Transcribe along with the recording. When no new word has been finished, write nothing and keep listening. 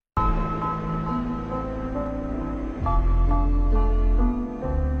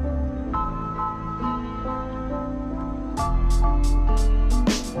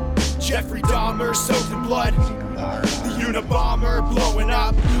Jeffrey Dahmer soaked in blood. The Unabomber blowing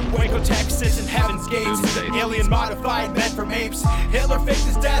up. Waco, Texas and Heaven's Gates. Alien modified men from apes. Hitler faked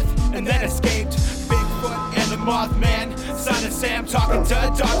his death and then escaped. Bigfoot and the Mothman. Son of Sam talking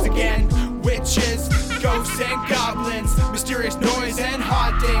to dogs again. Witches, ghosts and goblins. Mysterious noise and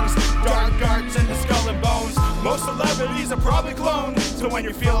hauntings. Dark arts and the skull and bones. Most celebrities are probably cloned. So when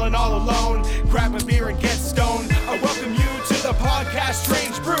you're feeling all alone, grab a beer and get stoned. I welcome you to the podcast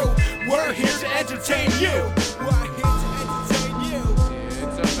Strange Brew. We're here to entertain you. We're here to entertain you.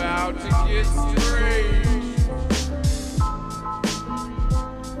 It's about to get strange.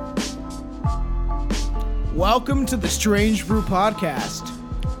 Welcome to the Strange Brew Podcast.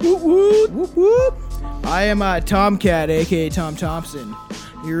 Whoop whoop whoop whoop. I am Tomcat, aka Tom Thompson.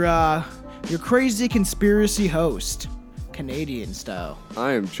 Your crazy conspiracy host, Canadian style.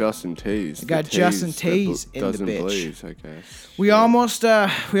 I am Justin Taze. I got Justin Taze in the bitch. Blaze, I guess. We almost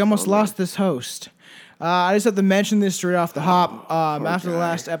lost this host. I just have to mention this straight off the hop. After the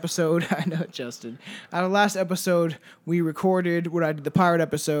last episode, I know Justin. After the last episode we recorded when I did the pirate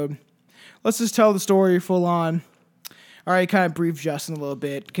episode. Let's just tell the story full on. I already kind of briefed Justin a little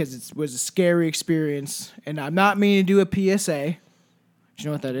bit because it was a scary experience, and I'm not meaning to do a PSA. Do you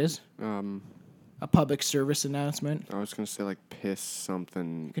know what that is? A public service announcement. I was gonna say like piss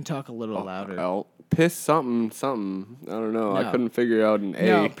something. You can talk a little louder. Piss something. I don't know. No. I couldn't figure out an A.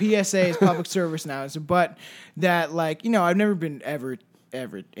 No, PSA is public service announcement, but that I've never been ever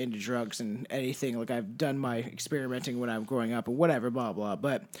into drugs and anything. Like I've done my experimenting when I'm growing up or whatever, blah blah.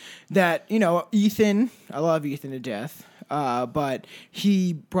 But that Ethan, I love Ethan to death. But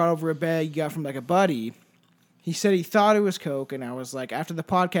he brought over a bag he got from like a buddy. He said he thought it was coke, and I was like, after the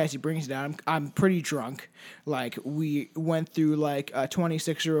podcast, he brings it down. I'm pretty drunk. Like we went through like a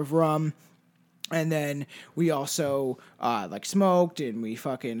 26er of rum. And then we also smoked, and we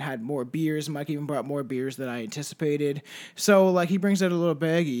fucking had more beers. Mike even brought more beers than I anticipated. So like he brings out a little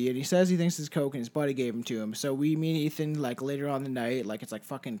baggie, and he says he thinks it's coke, and his buddy gave him to him. So me and Ethan like later on the night, like it's like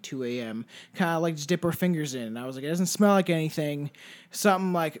fucking 2 a.m. kind of like just dip our fingers in. And I was like, it doesn't smell like anything.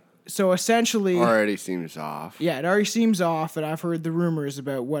 Something like. So essentially... Already seems off. Yeah, it already seems off, and I've heard the rumors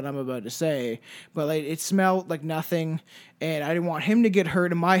about what I'm about to say. But like, it smelled like nothing, and I didn't want him to get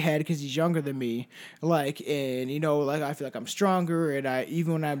hurt in my head because he's younger than me. I feel like I'm stronger, and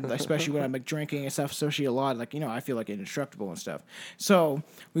especially when I'm like drinking and stuff, associate a lot. I feel like indestructible and stuff. So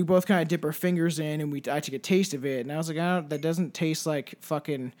we both kind of dip our fingers in, and I took a taste of it, and I was like, that doesn't taste like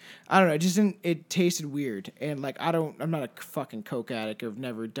fucking. I don't know. It tasted weird, and like I'm not a fucking coke addict. I've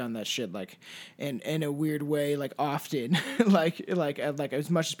never done that shit like in a weird way like often like as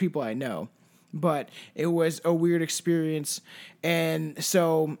much as people I know, but it was a weird experience. And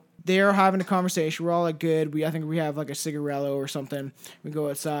so they're having a conversation. We're all like good. I think we have like a cigarello or something. We go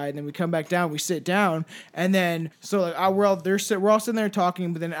outside, and then we come back down. We sit down, and then so like we're all sitting there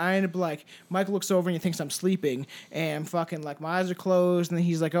talking. But then I end up like Mike looks over and he thinks I'm sleeping, and fucking like my eyes are closed, and then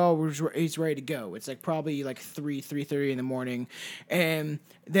he's like, "Oh, he's ready to go." It's like probably like 3:30 in the morning, and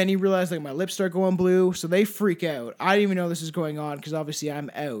then he realized like my lips start going blue, so they freak out. I didn't even know this is going on because obviously I'm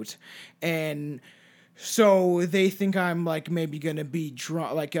out, and. So they think I'm like maybe gonna be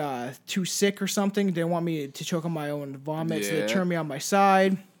drunk, like too sick or something. They want me to choke on my own vomit, so they turn me on my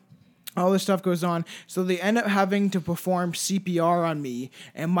side. All this stuff goes on. So they end up having to perform CPR on me,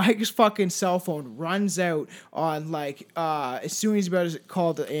 and Mike's fucking cell phone runs out on as soon as he's about to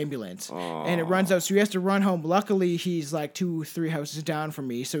call the ambulance. Aww. And it runs out, so he has to run home. Luckily, he's like 2-3 houses down from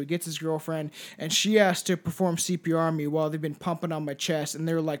me, so he gets his girlfriend, and she has to perform CPR on me while they've been pumping on my chest, and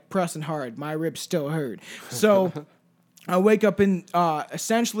they're like pressing hard. My ribs still hurt. So I wake up in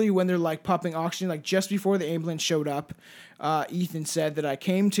essentially when they're like pumping oxygen, like just before the ambulance showed up. Ethan said that I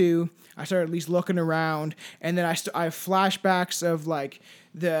came to. I started at least looking around, and then I have flashbacks of like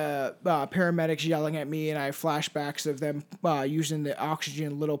the paramedics yelling at me, and I have flashbacks of them using the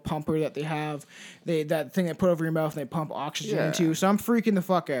oxygen little pumper that they have. That thing they put over your mouth and they pump oxygen into. So I'm freaking the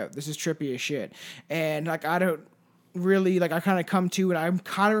fuck out. This is trippy as shit, and like I don't. Really, like I kind of come to, and I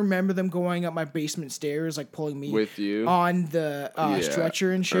kind of remember them going up my basement stairs, like pulling me with you on the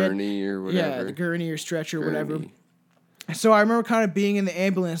stretcher and shit. Gurney or whatever. Yeah, the gurney or stretcher or whatever. So I remember kind of being in the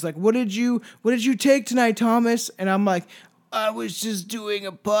ambulance, like, what did you take tonight, Thomas? And I'm like, I was just doing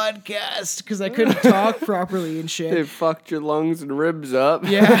a podcast because I couldn't talk properly and shit. They fucked your lungs and ribs up.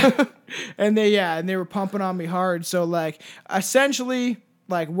 Yeah, and they were pumping on me hard. So like, essentially,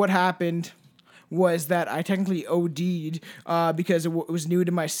 like what happened was that I technically OD'd because it was new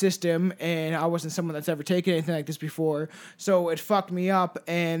to my system, and I wasn't someone that's ever taken anything like this before. So it fucked me up,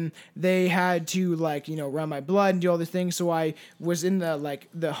 and they had to run my blood and do all these things. So I was in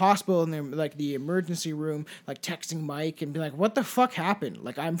the hospital in the emergency room, texting Mike and be like, "What the fuck happened?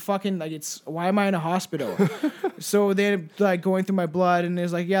 I'm fucking why am I in a hospital?" So they're going through my blood, and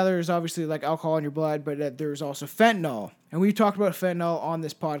there's there's obviously alcohol in your blood, but there's also fentanyl. And we've talked about fentanyl on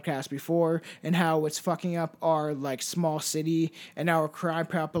this podcast before, and how it's fucking up our small city, and our crime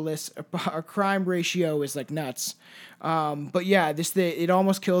our crime ratio is nuts. But yeah, it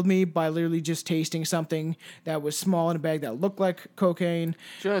almost killed me by literally just tasting something that was small in a bag that looked like cocaine.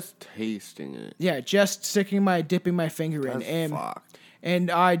 Just tasting it. Yeah, just dipping my finger in. And fucked.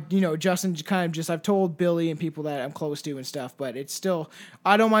 And Justin I've told Billy and people that I'm close to and stuff, but it's still,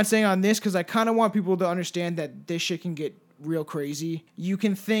 I don't mind saying on this because I kind of want people to understand that this shit can get real crazy. You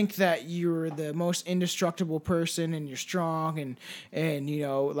can think that you're the most indestructible person and you're strong and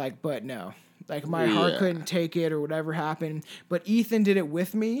but no. My heart couldn't take it or whatever happened. But Ethan did it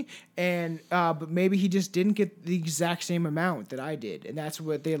with me, and but maybe he just didn't get the exact same amount that I did. And that's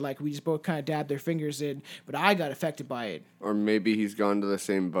what they we just both kind of dabbed their fingers in, but I got affected by it. Or maybe he's gone to the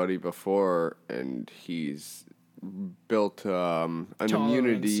same buddy before and he's built an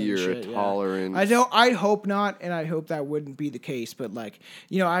immunity or a tolerance. Yeah. I hope not, and I hope that wouldn't be the case. But I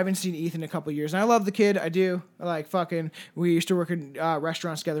haven't seen Ethan in a couple of years, and I love the kid. I do. We used to work in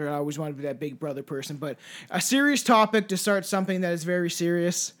restaurants together, and I always wanted to be that big brother person. But a serious topic to start something that is very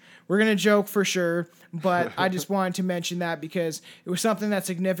serious. We're gonna joke for sure, but I just wanted to mention that because it was something that's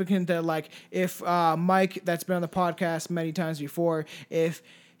significant. That if Mike, that's been on the podcast many times before, if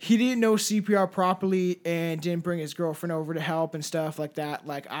he didn't know CPR properly and didn't bring his girlfriend over to help and stuff like that,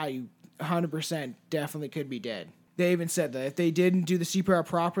 I 100% definitely could be dead. They even said that if they didn't do the CPR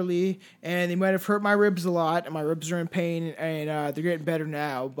properly, and they might have hurt my ribs a lot, and my ribs are in pain, and they're getting better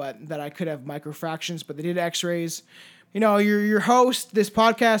now, but that I could have microfractions, but they did x-rays. Your host, this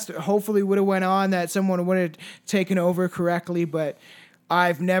podcast hopefully would have went on, that someone would have taken over correctly, but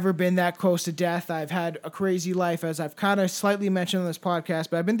I've never been that close to death. I've had a crazy life, as I've kind of slightly mentioned on this podcast,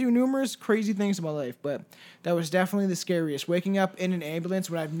 but I've been through numerous crazy things in my life, but that was definitely the scariest. Waking up in an ambulance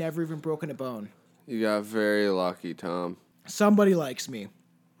when I've never even broken a bone. You got very lucky, Tom. Somebody likes me.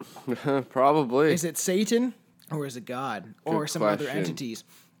 Probably. Is it Satan or is it God or some other question. entities?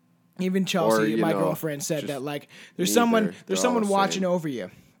 Even Chelsea, my girlfriend, said that there's someone watching over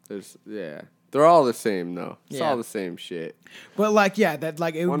you. They're all the same though. It's Yeah. all the same shit. But it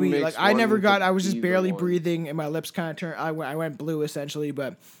would One be makes I never one got. I was just either barely one. breathing, and my lips kind of turned. I went blue essentially,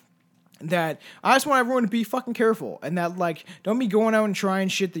 but that I just want everyone to be fucking careful, and that don't be going out and trying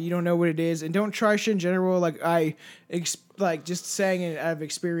shit that you don't know what it is, and don't try shit in general. Just saying it out of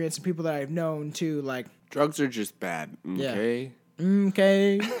experience and people that I've known too. Drugs are just bad. Okay.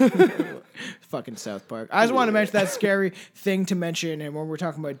 Okay. Fucking South Park. I just want to mention that scary thing to mention, and when we're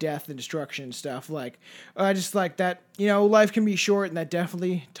talking about death and destruction and stuff, I just that, life can be short, and that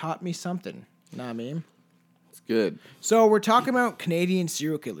definitely taught me something. Know what I mean? It's good. So we're talking about Canadian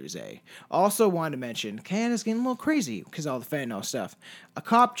serial killers, eh? Also wanted to mention, Canada's getting a little crazy because of all the fentanyl stuff. A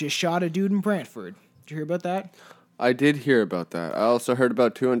cop just shot a dude in Brantford. Did you hear about that? I did hear about that. I also heard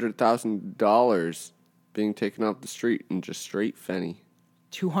about $200,000 being taken off the street in just straight fenny.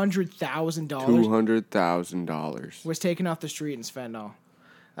 $200,000? $200,000 was taken off the street in fentanyl.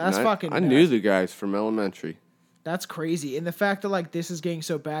 That's fucking I nuts. knew the guys from elementary. That's crazy. And the fact that this is getting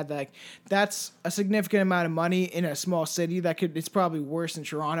so bad that that's a significant amount of money in a small city it's probably worse than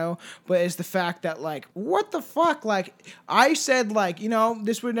Toronto, but it's the fact that what the fuck? I said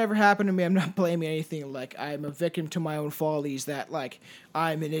this would never happen to me. I'm not blaming anything. I'm a victim to my own follies that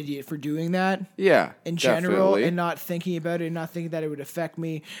I'm an idiot for doing that. Yeah. In general, definitely. and not thinking about it and not thinking that it would affect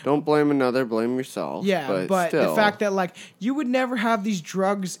me. Don't blame another, blame yourself. Yeah, but still. the fact that you would never have these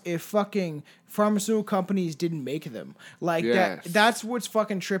drugs if fucking pharmaceutical companies didn't make them. Yes. That's what's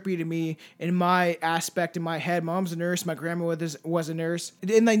fucking trippy to me in my aspect in my head. Mom's a nurse, my grandma was a nurse.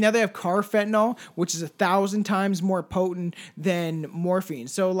 And now they have carfentanil, which is 1,000 times more potent than morphine.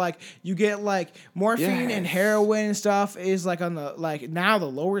 So you get morphine and heroin and stuff is on the now the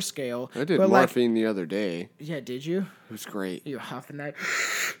lower scale. I did but morphine the other day. Yeah, did you? It was great. You huffing that?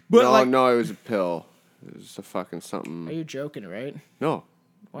 But No, it was a pill. It was a fucking something. Are you joking, right? No.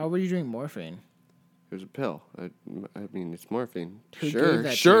 Why were you doing morphine? It was a pill. I mean, it's morphine. Who gave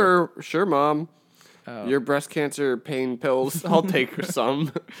that to Sure, Mom. Oh. Your breast cancer pain pills, I'll take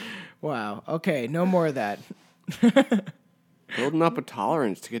some. Wow. Okay, no more of that. Building up a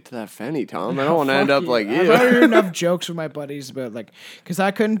tolerance to get to that Fenny, Tom. I don't want to end up like I've you. heard enough jokes with my buddies about like, because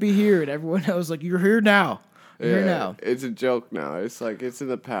I couldn't be here, and everyone knows like you're here now. You're here now. It's a joke now. It's like it's in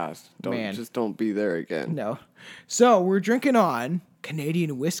the past. Don't be there again. No. So we're drinking on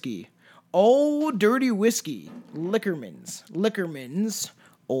Canadian whiskey, Old Dirty Whiskey, Liquorman's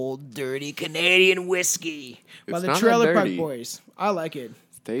Old Dirty Canadian Whiskey by It's the not that Trailer Park dirty. Boys. I like it.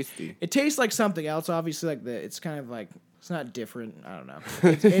 It's tasty. It tastes like something else. Obviously, like it's kind of like it's not different. I don't know.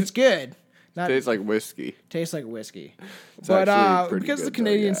 It's good. Not Tastes like whiskey. tastes like whiskey. It's But actually pretty because of the good, though,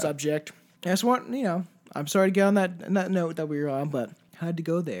 Canadian yeah. subject, I just want I'm sorry to get on that note that we were on, but had to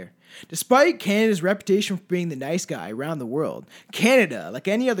go there. Despite Canada's reputation for being the nice guy around the world, Canada, like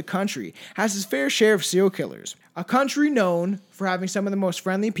any other country, has its fair share of serial killers. A country known for having some of the most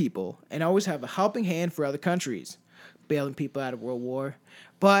friendly people and always have a helping hand for other countries, bailing people out of World War.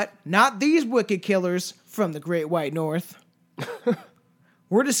 But not these wicked killers from the Great White North.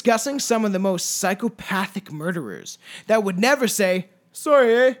 We're discussing some of the most psychopathic murderers that would never say,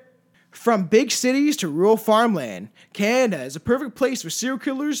 sorry, eh? From big cities to rural farmland, Canada is a perfect place for serial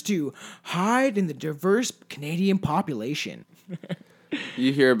killers to hide in the diverse Canadian population.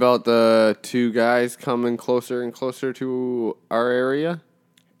 You hear about the two guys coming closer and closer to our area?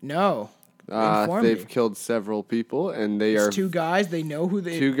 No. Inform They've me. killed several people, and they It's are two guys, they know who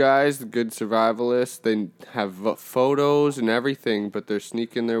they... two guys, good survivalists. They have photos and everything, but they're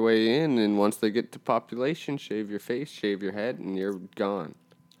sneaking their way in, and once they get to population, shave your face, shave your head, and you're gone.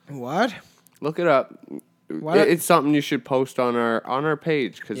 What? Look it up. What? It's something you should post on our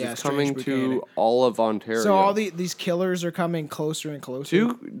page because Yeah, it's coming Strange to Canada. all of Ontario. So all these killers are coming closer and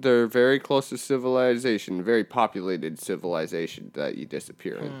closer? They're very close to civilization, very populated civilization that you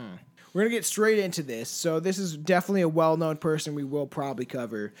disappear in. We're going to get straight into this. So this is definitely a well-known person we will probably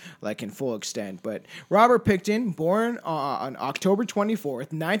cover like in full extent. But Robert Pickton, born on October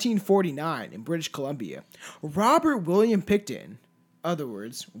 24th, 1949 in British Columbia. Robert William Pickton, other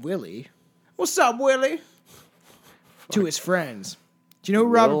words, Willie. What's up, Willie? To his friends. Do you know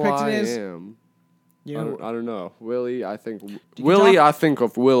who Robert Pickton is? Am. You I know, don't know. Willie, I think. can Willie, talk- I think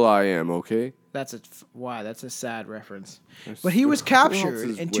of Will I Am, okay? that's a sad reference. But he was who else captured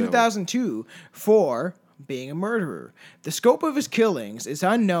is in Will? 2002 for being a murderer. The scope of his killings is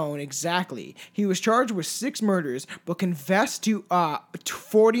unknown exactly. He was charged with 6 murders, but confessed to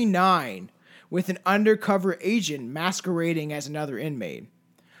 49 with an undercover agent masquerading as another inmate.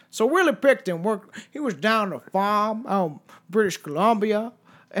 So Willie Pickton he was down a farm out in British Columbia,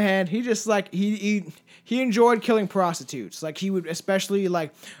 and he just like he enjoyed killing prostitutes. Like he would especially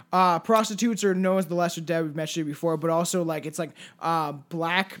like prostitutes are known as the lesser dead, we've mentioned it before, but also like it's like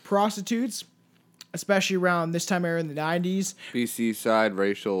black prostitutes, especially around this time era in the 90s. BC side,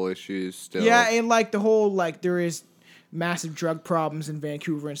 racial issues still. Yeah, and like the whole like there is massive drug problems in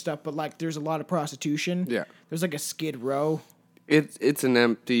Vancouver and stuff, but like there's a lot of prostitution. Yeah. There's like a Skid Row. It's an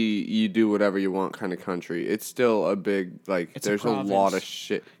empty, you do whatever you want kind of country. It's still a big, like, It's a there's a lot province. of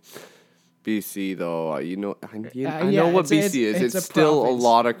shit. BC, though, I know yeah, what it's BC is. it's a It's still province. a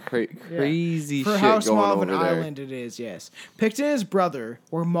lot of Yeah. crazy For shit how going small of over an there. island it is, yes. Pickton and his brother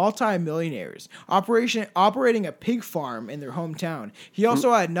were multi-millionaires, operating a pig farm in their hometown. He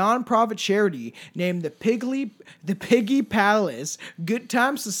also had a non-profit charity named the Piggy Palace Good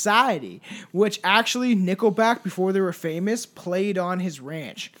Time Society, which actually Nickelback, before they were famous, played on his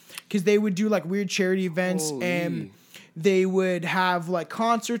ranch. Because they would do like weird charity events and Holy. they would have like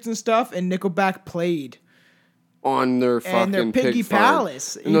concerts and stuff, and Nickelback played. On their fucking And their piggy pig farm.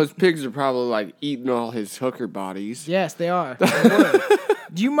 palace. And those pigs are probably, like, eating all his hooker bodies. Yes, they are. They were.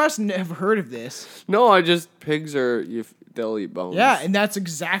 You must have heard of this. No, pigs are, they'll eat bones. Yeah, and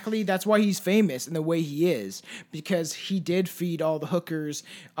that's why he's famous in the way he is, because he did feed all the hookers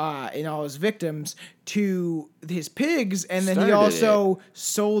and all his victims to his pigs, and then he Started also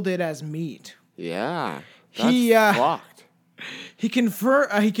sold it as meat. Yeah. That's He, fucked. He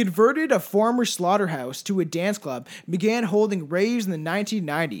converted a former slaughterhouse to a dance club, began holding raves in the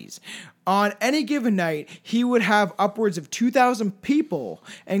 1990s. On any given night, he would have upwards of 2,000 people,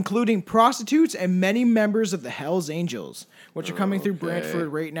 including prostitutes and many members of the Hells Angels, which are coming through Okay. Brantford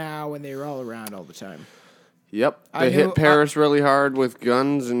right now, and they're all around all the time. Yep. I They knew- hit Paris really hard with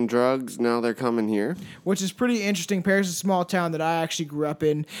guns and drugs. Now they're coming here. Which is pretty interesting. Paris is a small town that I actually grew up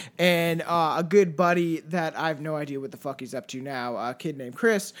in, and a good buddy that I have no idea what the fuck he's up to now, a kid named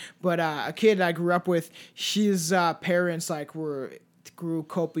Chris, but a kid I grew up with, his parents like grew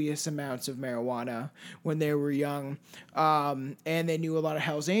copious amounts of marijuana when they were young, and they knew a lot of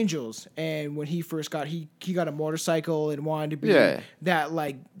Hells Angels. And when he first he got a motorcycle and wanted to be Yeah. that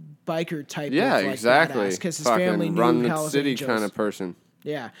like biker type. Yeah, of, like, exactly. Because his Fucking family knew run the Hell's city Angels. kind of person.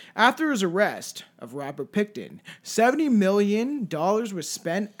 Yeah. After his arrest of Robert Pickton, $70 million was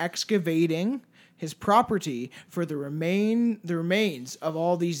spent excavating his property for the remains of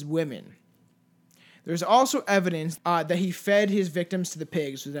all these women. There's also evidence that he fed his victims to the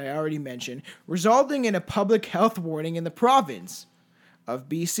pigs, as I already mentioned, resulting in a public health warning in the province of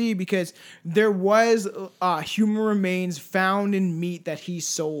BC because there was human remains found in meat that he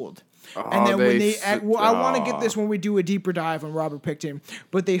sold. And then when I want to get this when we do a deeper dive on Robert Pickton,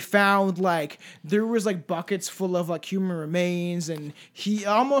 but they found like there was like buckets full of like human remains, and he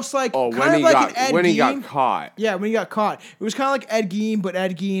almost like when he got caught. Yeah, when he got caught, it was kind of like Ed Gein, but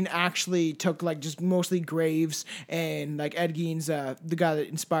Ed Gein actually took like just mostly graves, and like Ed Gein's the guy that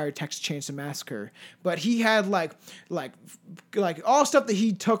inspired Texas Chainsaw Massacre, but he had like all stuff that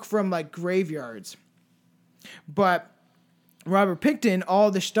he took from like graveyards, but Robert Pickton,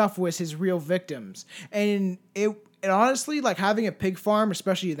 all the stuff was his real victims. And it honestly, like having a pig farm,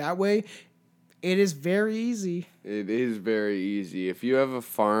 especially that way, it is very easy. It is very easy. If you have a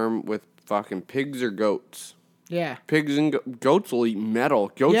farm with fucking pigs or goats. Yeah. Pigs and goats will eat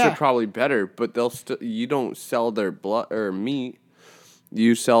metal. Goats are probably better, but you don't sell their blood or meat.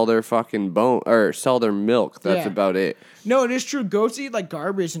 You sell their fucking bone or sell their milk. That's about it. No, it is true. Goats eat like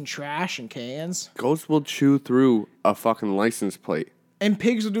garbage and trash and cans. Goats will chew through a fucking license plate. And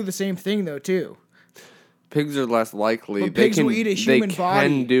pigs will do the same thing though too. Pigs are less likely. But pigs will eat a human body.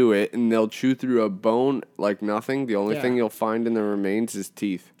 They can do it, and they'll chew through a bone like nothing. The only thing you'll find in the remains is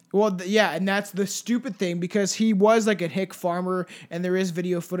teeth. Well, and that's the stupid thing because he was like a hick farmer, and there is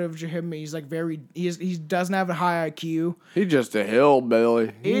video footage of him. He's like he doesn't have a high IQ. He's just a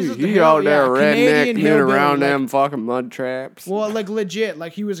hillbilly. He out out there rednecking around them fucking mud traps. Well, like legit,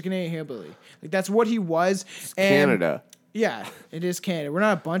 like he was a Canadian hillbilly. Like that's what he was. Canada. Yeah, it is Canada. We're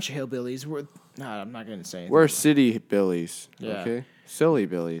not a bunch of hillbillies. I'm not gonna say anything. We're city billies. Yeah. Okay. Silly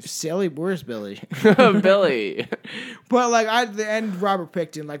billies. Silly, where's Billy? Billy. But like and Robert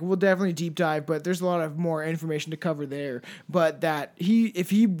Pickton, like we'll definitely deep dive, but there's a lot of more information to cover there. But that if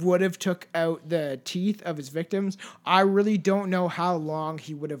he would have took out the teeth of his victims, I really don't know how long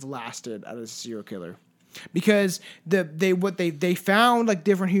he would have lasted as a serial killer. Because they found like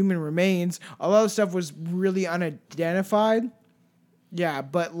different human remains, a lot of stuff was really unidentified. Yeah,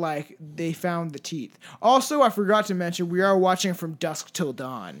 but like they found the teeth. Also, I forgot to mention we are watching From Dusk Till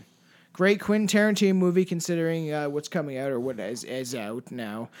Dawn. Great Quentin Tarantino movie considering what's coming out or what is out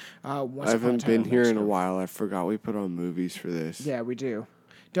now. I haven't been here in a while. I forgot we put on movies for this. Yeah, we do.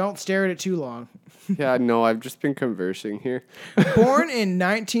 Don't stare at it too long. Yeah, no, I've just been conversing here. Born in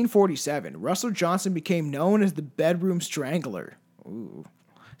 1947, Russell Johnson became known as the Bedroom Strangler. Ooh.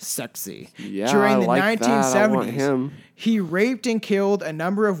 Sexy. Yeah, during the like 1970s, that. I want him. He raped and killed a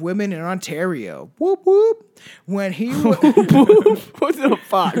number of women in Ontario. Whoop whoop. When he what the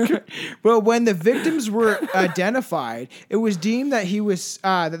fuck? But when the victims were identified, it was deemed that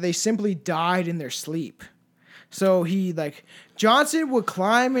that they simply died in their sleep. So Johnson would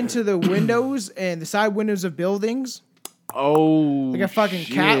climb into the windows and the side windows of buildings. Oh, like a fucking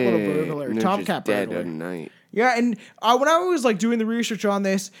cat little burglar, tomcat burglar. Dead at night. Yeah, and when I was like doing the research on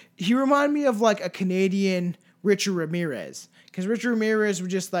this, he reminded me of like a Canadian Richard Ramirez. Because Richard Ramirez would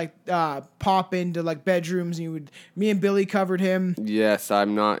just like pop into like bedrooms, and me and Billy covered him. Yes,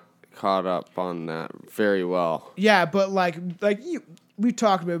 I'm not caught up on that very well. Yeah, but we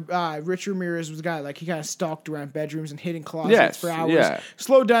talked about Richard Ramirez was a guy like he kind of stalked around bedrooms and hid in closets for hours.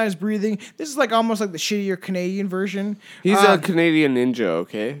 Slowed down his breathing. This is like almost like the shittier Canadian version. He's a Canadian ninja,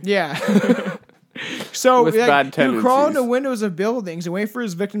 okay? Yeah. So with bad he tendencies. would crawl into windows of buildings and wait for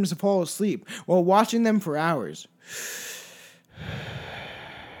his victims to fall asleep while watching them for hours.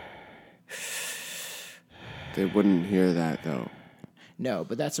 They wouldn't hear that though. No,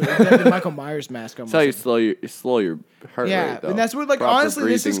 but that's the Michael Myers mask. That's how you slow your heart rate, though. And that's what Proper honestly,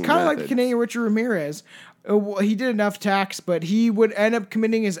 this is kind of like methods. Canadian Richard Ramirez. He did enough attacks, but he would end up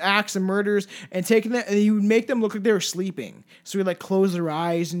committing his acts and murders and taking them, and he would make them look like they were sleeping. So he'd close their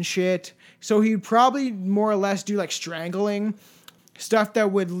eyes and shit. So he'd probably more or less do strangling, stuff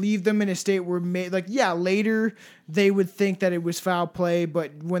that would leave them in a state where later they would think that it was foul play,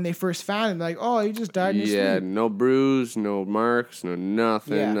 but when they first found him, he just died in his sleep. No bruise, no marks, no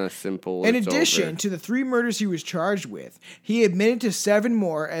nothing, a simple. In addition to the 3 murders he was charged with, he admitted to 7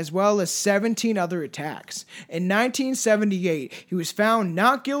 more as well as 17 other attacks. In 1978, he was found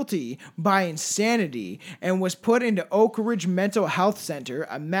not guilty by insanity and was put into Oak Ridge Mental Health Center,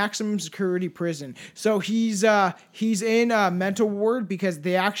 a maximum security prison. So he's in a mental ward because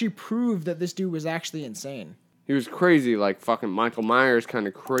they actually proved that this dude was actually insane. He was crazy, like fucking Michael Myers kind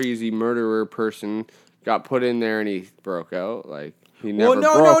of crazy murderer person. Got put in there and he broke out. Like, he never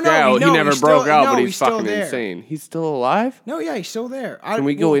broke out. He never broke out, but he's fucking insane. He's still alive? No, yeah, he's still there. Can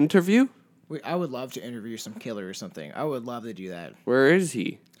we go interview? I would love to interview some killer or something. I would love to do that. Where is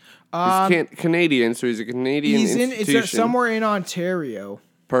he? He's Canadian, so he's a Canadian institution. It's somewhere in Ontario.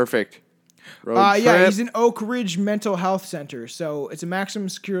 Perfect. Yeah, he's in Oak Ridge Mental Health Center. So it's a maximum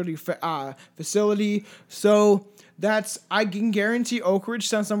security facility. So I can guarantee Oak Ridge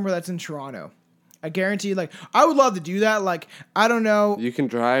sounds somewhere that's in Toronto. I guarantee, like, I would love to do that. Like, I don't know. You can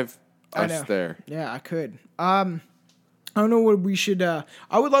drive us there. Yeah, I could. I don't know what we should, I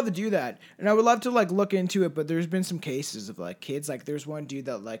would love to do that. And I would love to, like, look into it, but there's been some cases of, like, kids. Like, there's one dude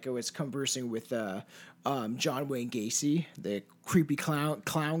that, like, was conversing with, John Wayne Gacy, the creepy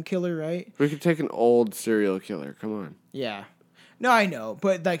clown killer, right? We could take an old serial killer. Come on. Yeah. No, I know,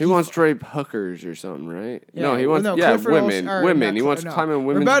 but like he wants to rape hookers or something, right? Yeah, no, he wants women. He wants to climb in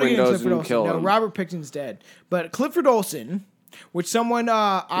women's windows and kill them. Robert Pickton's dead, but Clifford Olson, which someone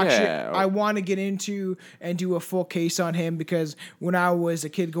I want to get into and do a full case on him, because when I was a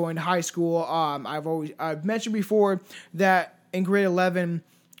kid going to high school, I've mentioned before that in grade 11.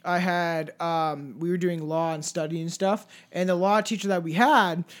 I had, we were doing law and study and stuff, and the law teacher that we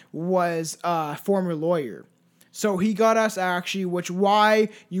had was a former lawyer. So he got us why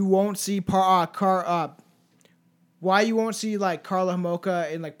you won't see like Carla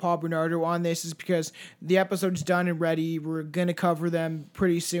Homolka and like Paul Bernardo on this is because the episode's done and ready. We're gonna cover them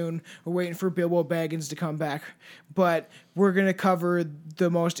pretty soon. We're waiting for Bilbo Baggins to come back, but we're gonna cover the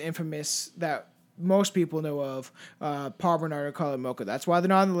most infamous that most people know of, Paul Bernardo, Carla Homolka. That's why they're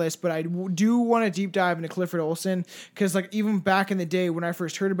not on the list, but I do want to deep dive into Clifford Olson, because like even back in the day when I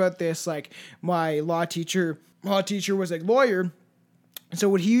first heard about this, like my law teacher was a lawyer, so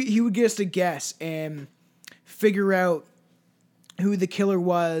what he would get us to guess and figure out who the killer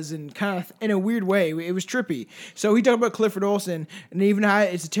was, and kind of in a weird way, it was trippy. So he talked about Clifford Olson, and even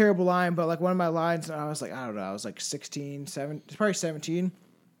it's a terrible line, but like one of my lines, I was like, I don't know, I was like 16, probably 17.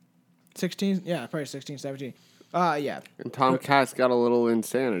 16? Yeah, probably 16, 17. Yeah. And Tom Cat's got a little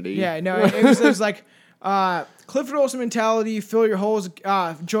insanity. Yeah, no, it was like Clifford Olson mentality, fill your holes,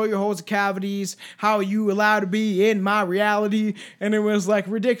 enjoy your holes of cavities, how are you allowed to be in my reality? And it was like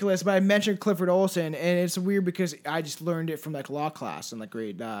ridiculous, but I mentioned Clifford Olson, and it's weird because I just learned it from like law class in like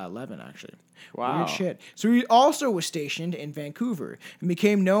grade 11, actually. Wow. Weird shit. So he also was stationed in Vancouver and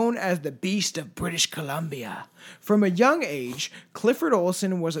became known as the Beast of British Columbia. From a young age, Clifford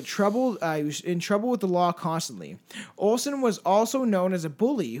Olson was he was in trouble with the law constantly. Olson was also known as a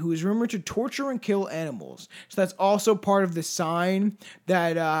bully who is rumored to torture and kill animals. So that's also part of the sign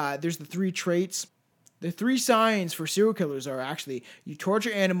that there's the 3 traits. The 3 signs for serial killers are actually you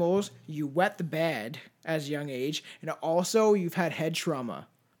torture animals, you wet the bed as a young age, and also you've had head trauma.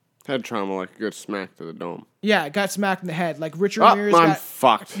 Head trauma, like a good smack to the dome. Yeah, got smacked in the head. Like Richard Ramirez I'm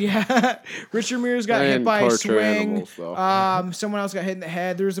fucked. Yeah, Richard Ramirez got hit by a swing. Animals, someone else got hit in the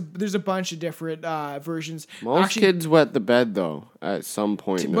head. There's a bunch of different versions. Most kids wet the bed though at some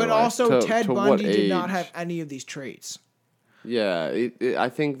point. But also Ted Bundy did not have any of these traits. Yeah, I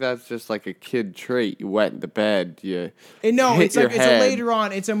think that's just like a kid trait. You wet the bed. You it's your like head. It's a later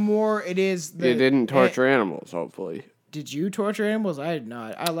on. It's a more. It is. You didn't torture animals, hopefully. Did you torture animals? I did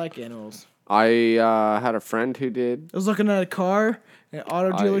not. I like animals. I had a friend who did. I was looking at a car, an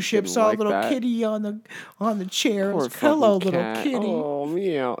auto dealership, saw a little kitty on the chair. Poor Hello, little kitty. Oh,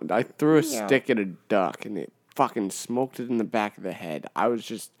 meow. I threw a stick at a duck, and it fucking smoked it in the back of the head. I was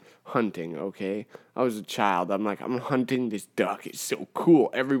just hunting, okay? I was a child. I'm like, I'm hunting this duck. It's so cool.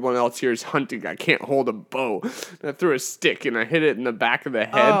 Everyone else here is hunting. I can't hold a bow. And I threw a stick and I hit it in the back of the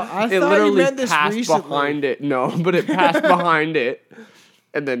head. I thought you meant this recently. Behind it. No, but it passed behind it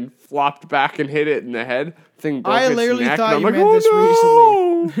and then flopped back and hit it in the head. Thing broke its literally neck, thought and you I'm meant like, this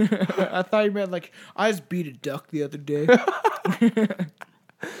recently. I thought you meant like I just beat a duck the other day.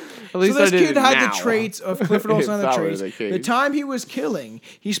 At least so this kid had now. the traits of Clifford Olson on the traits. The time he was killing,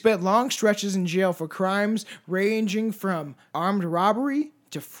 he spent long stretches in jail for crimes ranging from armed robbery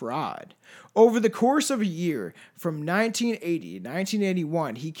to fraud. Over the course of a year, from 1980 to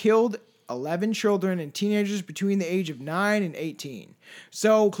 1981, he killed 11 children and teenagers between the age of 9 and 18.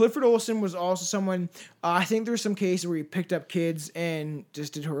 So Clifford Olson was also someone, I think there's some cases where he picked up kids and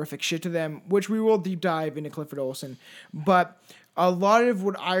just did horrific shit to them, which we will deep dive into Clifford Olson. But a lot of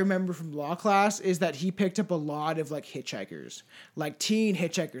what I remember from law class is that he picked up a lot of like hitchhikers, like teen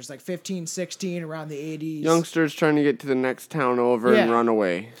hitchhikers, like 15, 16 around the 80s. Youngsters trying to get to the next town over and run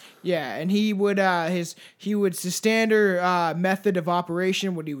away. Yeah, and he would his standard method of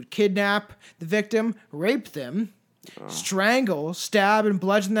operation would he would kidnap the victim, rape them, strangle, stab, and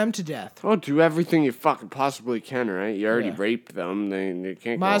bludgeon them to death. Oh, do everything you fucking possibly can, right? You already raped them. They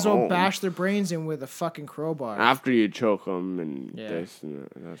can't Might go as well home. bash their brains in with a fucking crowbar. After you choke them and this and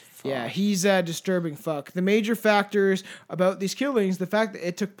that. That's fucked. Yeah, he's a disturbing fuck. The major factors about these killings, the fact that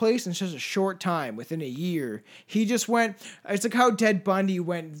it took place in such a short time, within a year. He just went, it's like how Ted Bundy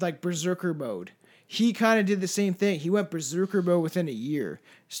went like berserker mode. He kind of did the same thing. He went berserker mode within a year.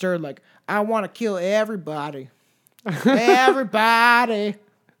 Started like, I want to kill everybody. Everybody.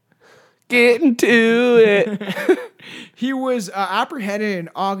 Get into it. He was apprehended in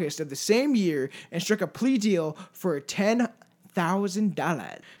August of the same year and struck a plea deal for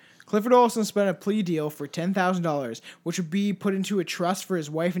 $10,000. Clifford Olson spent a plea deal for $10,000, which would be put into a trust for his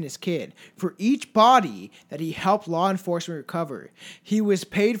wife and his kid. For each body that he helped law enforcement recover, he was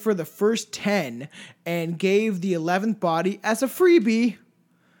paid for the first 10 and gave the 11th body as a freebie.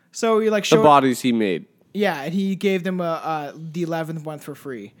 So he like showed The bodies he made. Yeah, and he gave them the 11th one for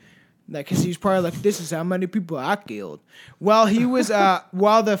free. Like, cause he's probably like, this is how many people I killed. While he was,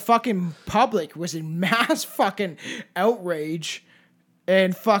 while the fucking public was in mass fucking outrage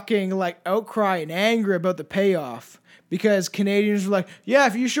and fucking like outcry and anger about the payoff, because Canadians were like, yeah,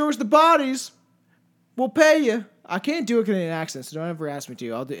 if you show us the bodies, we'll pay you. I can't do a Canadian accent, so don't ever ask me to.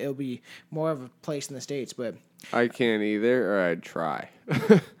 It'll be more of a place in the States, but I can't either, or I'd try.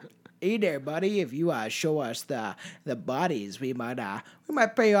 hey there, buddy. If you show us the bodies, we might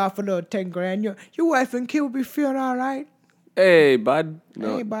pay off a little $10,000. Your wife and kid will be feeling all right. Hey, bud.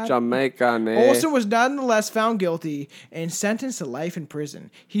 No, Hey, bud. Jamaican, eh? Olson was nonetheless found guilty and sentenced to life in prison.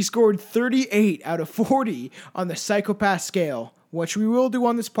 He scored 38 out of 40 on the psychopath scale, which we will do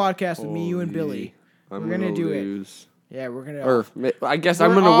on this podcast with me, you, and Billy. We're gonna do lose. it. Yeah, we're gonna. Or I guess We're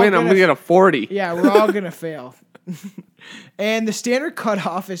I'm gonna all win. I'm gonna gonna get a 40. Yeah, we're all gonna fail. And the standard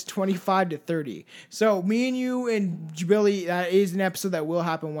cutoff is 25 to 30. So me and you and Billy, that is an episode that will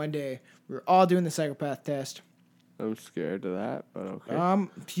happen one day. We're all doing the psychopath test. I'm scared of that, but okay.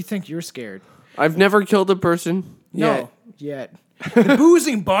 You think you're scared? I've never killed a person. No, yet. The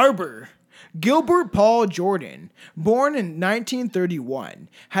boozing barber, Gilbert Paul Jordan, born in 1931,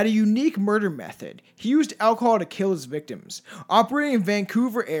 had a unique murder method. He used alcohol to kill his victims, operating in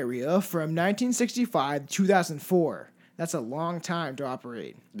Vancouver area from 1965 to 2004. That's a long time to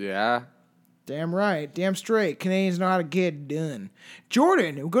operate. Yeah. Damn right. Damn straight. Canadians know how to get it done.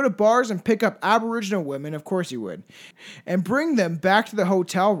 Jordan would go to bars and pick up Aboriginal women, of course he would, and bring them back to the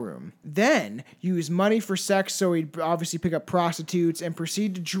hotel room. Then use money for sex, so he'd obviously pick up prostitutes and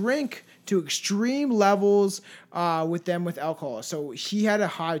proceed to drink to extreme levels with them with alcohol. So he had a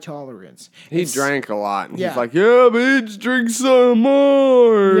high tolerance. He drank a lot. And Yeah. he's like, yeah, bitch, drink some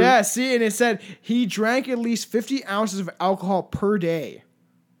more. Yeah, see, and it said he drank at least 50 ounces of alcohol per day.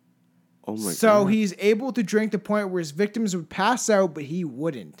 Oh my So God. he's able to drink to the point where his victims would pass out, but he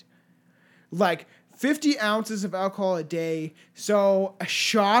wouldn't. Like 50 ounces of alcohol a day. So a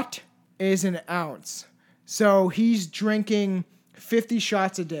shot is an ounce. So he's drinking 50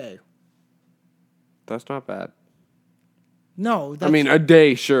 shots a day. That's not bad. No, that's, I mean, a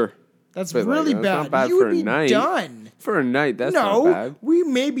day, sure. that's but, like, really that's bad. not bad You for would a be night. done. For a night, that's No, not bad. we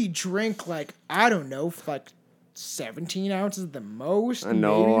maybe drink like, I don't know, like 17 ounces at the most. I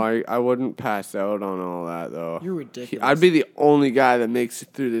know. maybe. I wouldn't pass out on all that, though. You're ridiculous. I'd be the only guy that makes it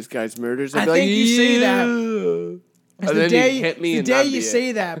through this guy's murders. I'd I be think like, you say that. "Yeah." It's And then he'd hit me the and day that'd you be say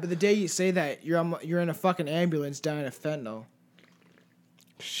it. that, but the day you say that, you're in a fucking ambulance dying of fentanyl.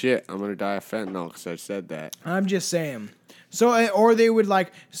 Shit, I'm gonna die of fentanyl because I said that. I'm just saying. So, or they would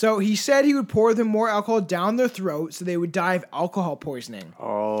like. So he said he would pour them more alcohol down their throat, so they would die of alcohol poisoning.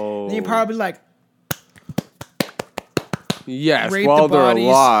 Oh. Then he'd probably like, yes, rape while the they're bodies.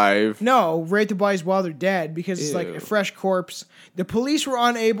 alive. no, rape the bodies while they're dead because it's like Ew. a fresh corpse. The police were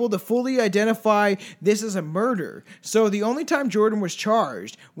unable to fully identify this as a murder. So the only time Jordan was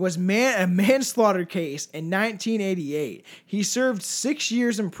charged was a manslaughter case in 1988. He served 6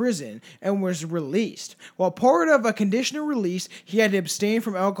 years in prison and was released. While part of a conditional release, he had to abstain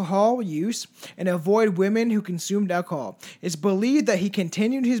from alcohol use and avoid women who consumed alcohol. It's believed that he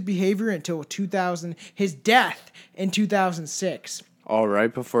continued his behavior until his death in 2006. Oh,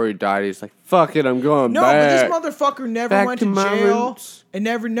 right before he died, he's like, "Fuck it, I'm going No, back." but this motherfucker never Back went to to my jail roots. and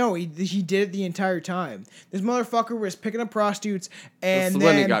never. No, he did it the entire time. This motherfucker was picking up prostitutes and This is then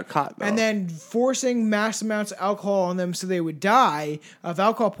when he got caught, though. and then forcing mass amounts of alcohol on them so they would die of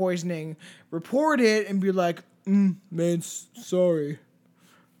alcohol poisoning. Report it and be like, man, sorry.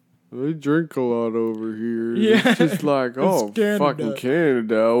 I drink a lot over here. Yeah. It's just like, oh, Canada. fucking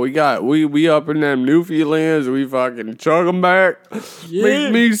Canada. We up in them Newfoundlands. We fucking chug them back. Yeah.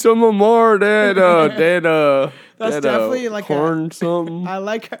 Make me some more that That's definitely like corn something. I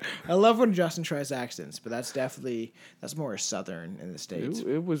love when Justin tries accents, but that's more southern in the States.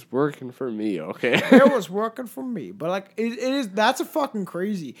 It was working for me, okay? It was working for me, but like that's a fucking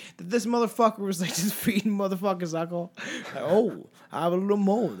crazy that this motherfucker was like just feeding motherfuckers alcohol. Like, oh, I have a little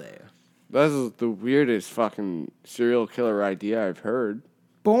more there. That's the weirdest fucking serial killer idea I've heard.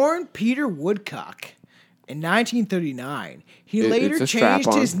 Born Peter Woodcock in 1939, he later it's a changed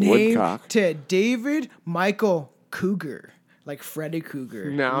strap-on. his name Woodcock. to David Michael Cougar. Like Freddy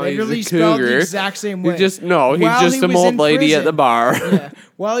Cougar. Now Literally he's a spelled cougar. the exact same way. He's While just he some was old in lady at prison. the bar. Yeah.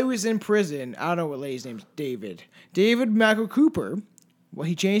 While he was in prison, I don't know what lady's name's David. David Michael Cooper. Well,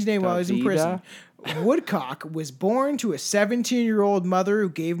 he changed his name while he was in prison. Woodcock was born to a 17-year-old mother who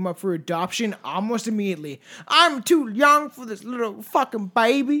gave him up for adoption almost immediately. I'm too young for this little fucking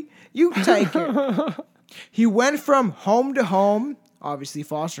baby. You take it. He went from home to home, obviously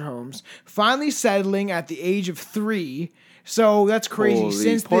foster homes, finally settling at the age of 3. So that's crazy. Holy,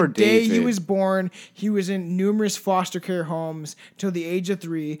 Since the poor day he David. was born, he was in numerous foster care homes till the age of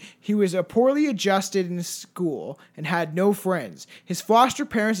 3. He was poorly adjusted in school and had no friends. His foster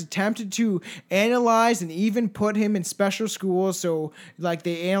parents attempted to analyze and even put him in special schools. So like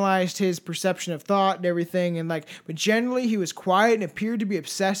they analyzed his perception of thought and everything. And like, but generally he was quiet and appeared to be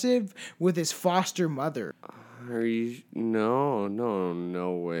obsessive with his foster mother.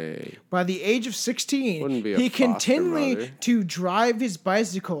 No way. By the age of 16, Wouldn't be a he foster continued mother. to drive his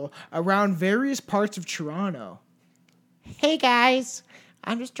bicycle around various parts of Toronto. Hey guys,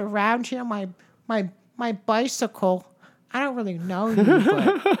 I'm just around here on my bicycle. I don't really know you,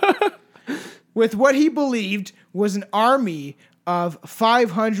 but with what he believed was an army of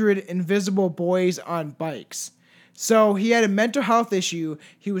 500 invisible boys on bikes. So he had a mental health issue.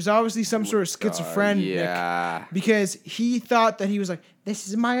 He was obviously some sort of schizophrenic. Yeah. Because he thought that he was like, this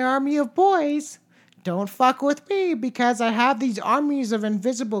is my army of boys. Don't fuck with me because I have these armies of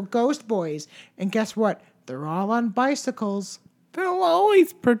invisible ghost boys. And guess what? They're all on bicycles. They'll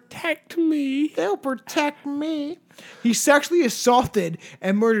always protect me. They'll protect me. He sexually assaulted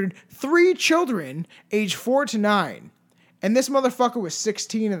and murdered 3 children aged 4 to 9. And this motherfucker was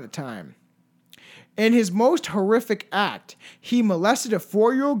 16 at the time. In his most horrific act, he molested a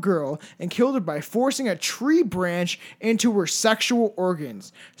 4-year-old girl and killed her by forcing a tree branch into her sexual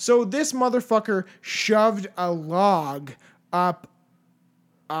organs. So this motherfucker shoved a log up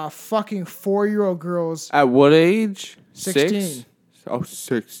a fucking 4-year-old girl's... At what age? 16. 6? Oh,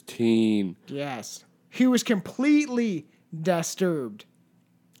 16. Yes. He was completely disturbed.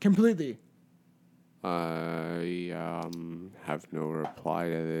 Completely. I have no reply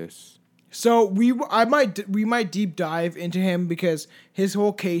to this. So we might deep dive into him because his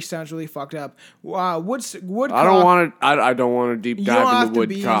whole case sounds really fucked up. Woodcock, I don't want to deep you don't dive have into to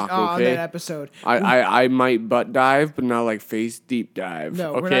be Woodcock. on Okay. that episode. I might butt dive, but not like face deep dive.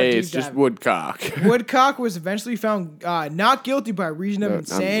 No, we're not okay, deep it's just diving. Woodcock. Woodcock was eventually found not guilty by reason of I'm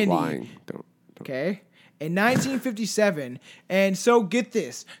insanity. lying. Don't. Okay. In 1957, and so get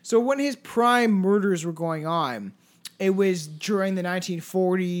this. So when his prime murders were going on, it was during the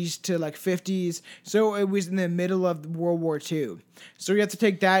 1940s to like 50s. So it was in the middle of World War II. So you have to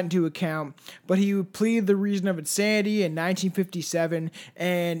take that into account. But he pleaded the reason of insanity in 1957,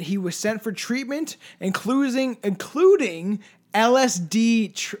 and he was sent for treatment, including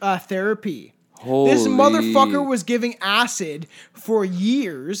LSD therapy. This Holy. motherfucker was giving acid for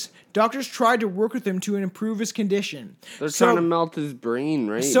years. Doctors tried to work with him to improve his condition. They're trying to melt his brain,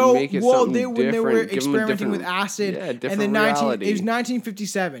 right? So, Make it well, something when they were different, give him a experimenting with different- acid, yeah, and different then reality. it was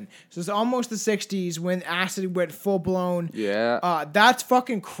 1957, so it's almost the 60s when acid went full blown. Yeah. That's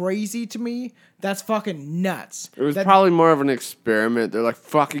fucking crazy to me. That's fucking nuts. It was probably more of an experiment. They're like,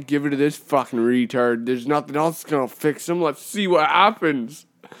 fucking give it to this fucking retard. There's nothing else that's gonna fix him. Let's see what happens.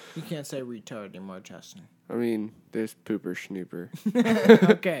 You can't say retard anymore, Justin. I mean, this pooper schnooper.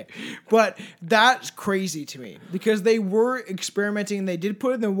 Okay, but that's crazy to me because they were experimenting. They did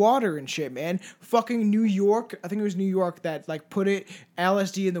put it in the water and shit, man. Fucking New York, I think it was New York that like put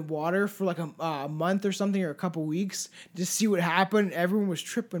LSD in the water for like a month or something or a couple weeks to see what happened. Everyone was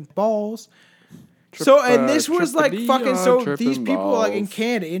tripping balls. So, and this was like fucking, so these tripping people like in balls.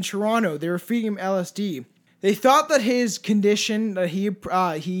 Canada, in Toronto, they were feeding him LSD. They thought that his condition, that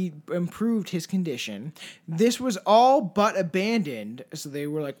he improved his condition. This was all but abandoned. So they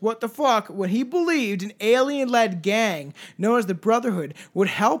were like, what the fuck? When he believed an alien-led gang known as the Brotherhood would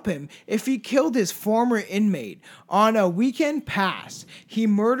help him if he killed his former inmate. On a weekend pass, he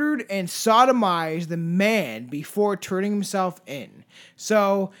murdered and sodomized the man before turning himself in.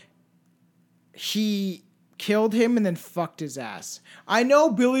 So he killed him and then fucked his ass. I know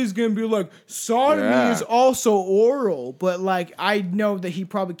Billy's gonna be like, sodomy is also oral, but like I know that he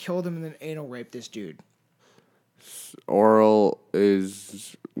probably killed him and then anal raped this dude. Oral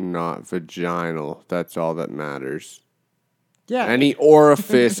is not vaginal. That's all that matters. Yeah. Any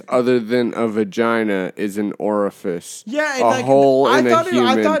orifice other than a vagina is an orifice. Yeah, and a like, hole I in thought a it-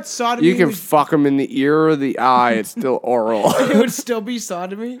 human. I thought sodomy you can was- fuck him in the ear or the eye. It's still oral. It would still be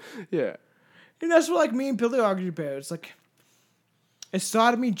sodomy. Yeah. And that's what like me and Billy argued about. It's like, is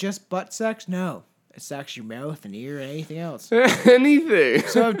sodomy just butt sex? No. It's actually mouth and ear and anything else. Anything.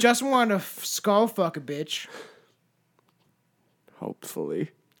 So if Justin wanted to skull fuck a bitch,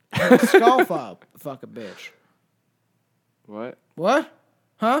 Hopefully. skull fuck a bitch. What? What?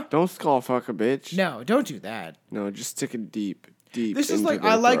 Huh? Don't skull fuck a bitch. No, don't do that. No, just stick it deep. This is into like,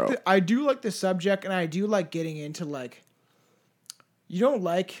 their I like throat. I do like the subject, and I do like getting into like, you don't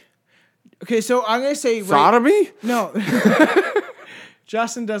like, okay, so I'm going to say, sodomy. no.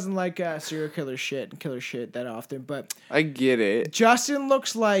 Justin doesn't like serial killer shit and killer shit that often, but I get it. Justin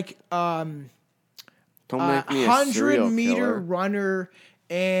looks like Don't make me a 100 serial meter killer. runner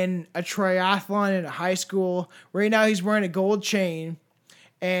in a triathlon in a high school. Right now he's wearing a gold chain,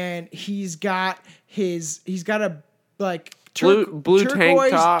 and he's got a like Blue tank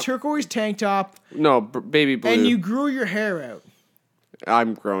top. turquoise tank top, No, baby blue. and you grew your hair out.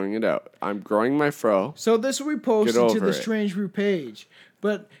 I'm growing it out. I'm growing my fro. So this will be posted Get to over the it. Strange Brew page.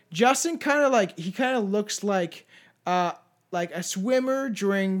 But Justin kind of looks like a swimmer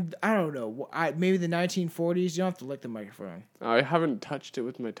during, I don't know, maybe the 1940s. You don't have to lick the microphone. I haven't touched it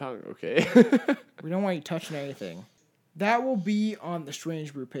with my tongue, okay? We don't want you touching anything. That will be on the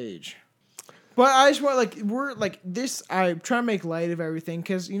Strange Brew page. But I just want, I'm trying to make light of everything,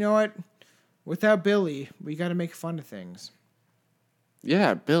 because, you know what? Without Billy, we got to make fun of things.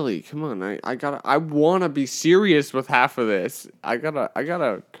 Yeah, Billy, come on. I want to be serious with half of this. I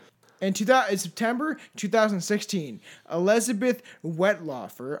gotta. In September 2016, Elizabeth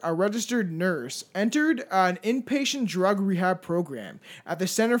Wetlaufer, a registered nurse, entered an inpatient drug rehab program at the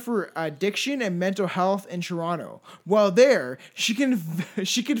Center for Addiction and Mental Health in Toronto. While there, she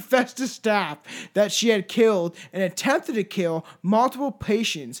confessed to staff that she had killed and attempted to kill multiple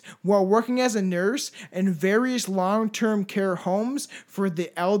patients while working as a nurse in various long-term care homes for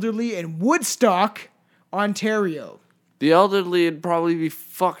the elderly in Woodstock, Ontario. The elderly would probably be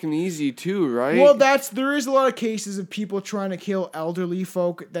fucking easy too, right? Well, there is a lot of cases of people trying to kill elderly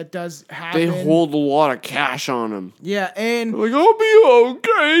folk. That does happen. they hold a lot of cash on them. Yeah, and Like, I'll be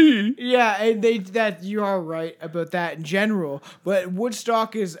okay. yeah, and that you are right about that in general. But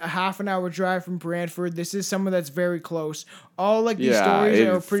Woodstock is a half an hour drive from Brantford. This is someone that's very close. All like these Yeah, stories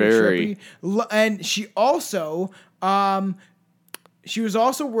are it's pretty very- trippy. And she also she was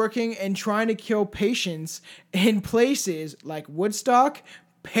also working and trying to kill patients in places like Woodstock,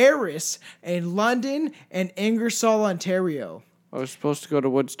 Paris, and London, and Ingersoll, Ontario. I was supposed to go to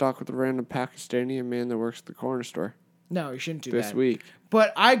Woodstock with a random Pakistani man that works at the corner store No, you shouldn't do this that. week.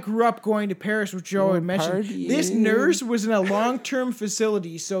 But I grew up going to Paris, which Joe had mentioned. partying. This nurse was in a long-term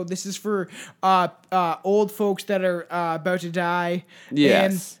facility, so this is for old folks that are about to die. Yes.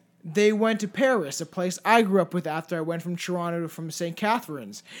 And they went to Paris, a place I grew up with after I went from Toronto from St.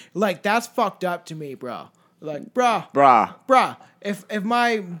 Catharines. Like, that's fucked up to me, bro. Like, bruh, if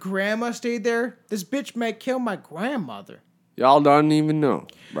my grandma stayed there, this bitch might kill my grandmother. Y'all don't even know,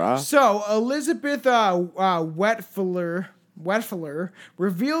 bruh. So, Elizabeth Wetfeller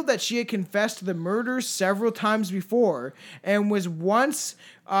revealed that she had confessed to the murders several times before, and was once,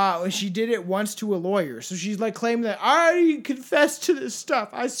 she did it once to a lawyer. So she's like claiming that I confessed to this stuff.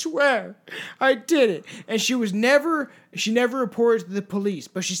 I swear, I did it. And she never reported to the police,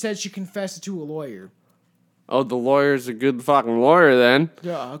 but she said she confessed it to a lawyer. Oh, the lawyer's a good fucking lawyer then.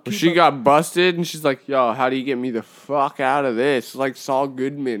 Yeah, She got busted and she's like, yo, how do you get me the fuck out of this? Like Saul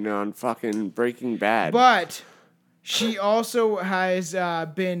Goodman on fucking Breaking Bad. But she also has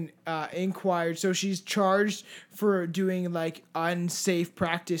been inquired, so she's charged for doing like unsafe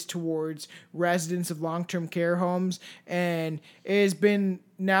practice towards residents of long-term care homes, and it has been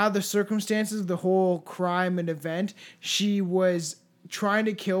now the circumstances of the whole crime and event. She was trying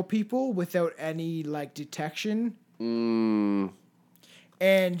to kill people without any like detection. And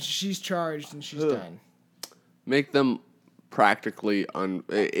she's charged and she's done. Make them practically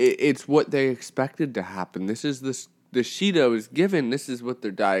it's what they expected to happen. This is the sheet I was given. This is what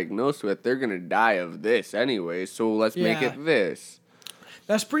they're diagnosed with. They're gonna die of this anyway, so let's make it this.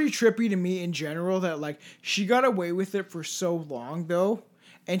 That's pretty trippy to me in general, that like she got away with it for so long though,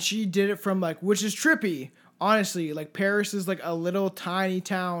 and she did it from like, which is trippy. Honestly, like Paris is like a little tiny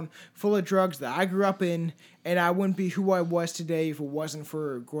town full of drugs that I grew up in, and I wouldn't be who I was today if it wasn't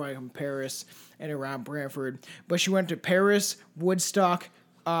for growing up in Paris and around Brantford. But she went to Paris, Woodstock,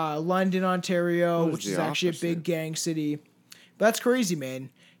 London, Ontario, which is actually a big gang city. But that's crazy,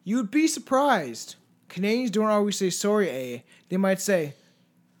 man. You'd be surprised. Canadians don't always say sorry, eh? They might say,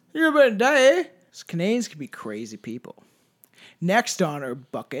 "You're about to die, eh?" So Canadians can be crazy people. Next on our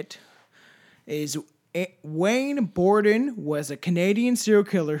bucket is Wayne Borden was a Canadian serial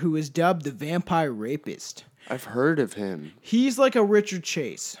killer who was dubbed the Vampire Rapist. I've heard of him. He's like a Richard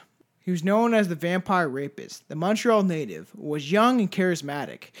Chase. He was known as the Vampire Rapist. The Montreal native was young and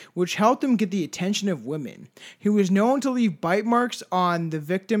charismatic, which helped him get the attention of women. He was known to leave bite marks on the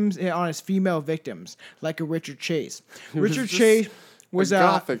victims, on his female victims, like a Richard Chase. Richard Chase was a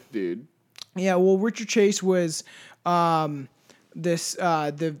gothic dude. Yeah, well, Richard Chase was the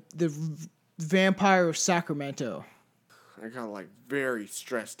Vampire of Sacramento. I got like very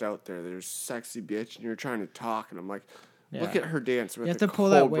stressed out there. There's sexy bitch, and you're trying to talk, and I'm like, look at her dance with. You have the to pull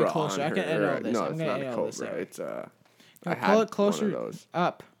that way cobra closer. on I can edit all this. No, I'm it's gonna not a edit all this cobra. out. It's I pull it closer one of those.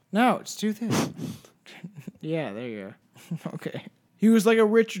 up. No, it's too thin. Yeah, there you go. Okay. He was like a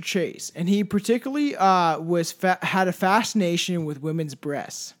Richard Chase, and he particularly had a fascination with women's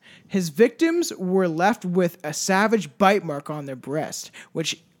breasts. His victims were left with a savage bite mark on their breast,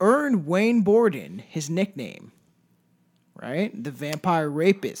 which earned Wayne Borden his nickname. Right? The Vampire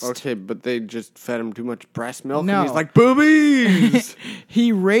Rapist. Okay, but they just fed him too much breast milk, No. and he's like, boobies!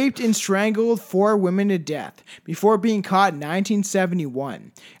 He raped and strangled 4 women to death before being caught in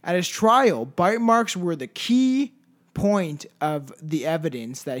 1971. At his trial, bite marks were the key point of the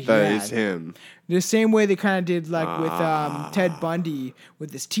evidence that he had. That is him. The same way they kind of did like with Ted Bundy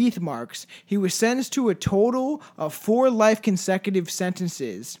with his teeth marks. He was sentenced to a total of 4 life consecutive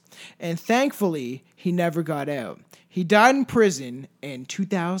sentences, and thankfully, he never got out. He died in prison in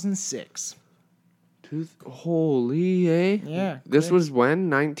 2006. Holy, eh? Yeah. This was when?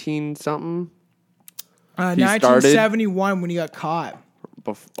 19-something? 1971 when he got caught.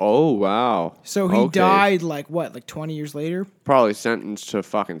 Oh, wow. So he died like 20 years later? Probably sentenced to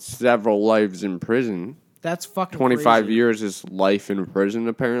fucking several lives in prison. That's fucking 25 crazy. years is life in prison,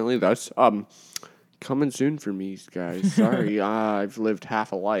 apparently. That's coming soon for me, guys. Sorry, I've lived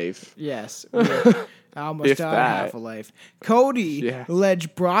half a life. Yes. I almost died half a life. Cody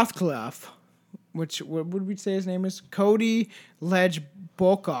Ledge-Brothclough, which, what would we say his name is? Cody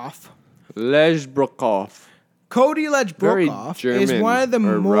Ledge-Brokoff. Lejbrokov. Cody Ledge-Brokoff is one of the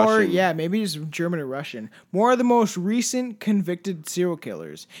more, Russian. maybe he's German or Russian, more of the most recent convicted serial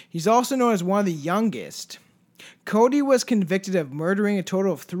killers. He's also known as one of the youngest. Cody was convicted of murdering a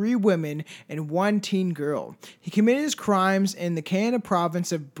total of 3 women and 1 teen girl. He committed his crimes in the Canada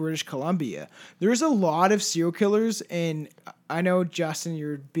province of British Columbia. There's a lot of serial killers, and I know,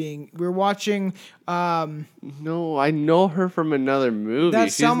 Justin, we're watching... No, I know her from another movie.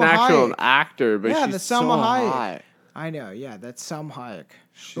 That's She's Salma an actual Hayek. actor, but Yeah, she's that's so Salma Hayek. hot. I know, yeah, that's Salma Hayek.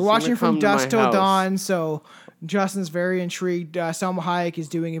 She's We're watching gonna From come to my Dusk Till house. Dawn, so Justin's very intrigued. Salma Hayek is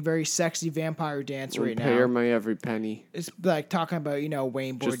doing a very sexy vampire dance right Pay her now. my every penny. It's like talking about,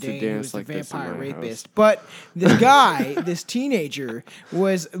 Wayne Just to Bourdain, dance who's the like this in vampire my rapist. house. But this guy, this teenager,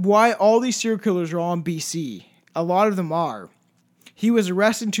 was why all these serial killers are all in BC. A lot of them are. He was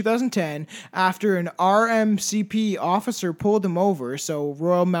arrested in 2010 after an RMCP officer pulled him over, so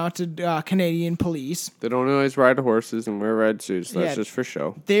Royal Mounted Canadian Police. They don't always ride horses and wear red suits. That's just for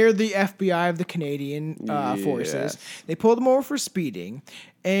show. They're the FBI of the Canadian forces. Yes. They pulled him over for speeding,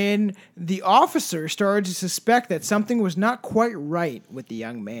 and the officer started to suspect that something was not quite right with the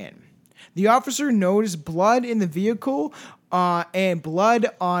young man. The officer noticed blood in the vehicle and blood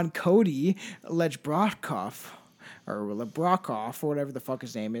on Cody Ledge-Brokoff, or Lebrokoff, or whatever the fuck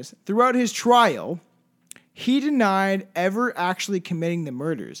his name is. Throughout his trial, he denied ever actually committing the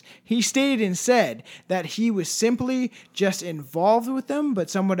murders. He stated and said that he was simply just involved with them,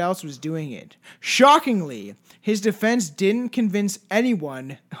 but someone else was doing it. Shockingly, his defense didn't convince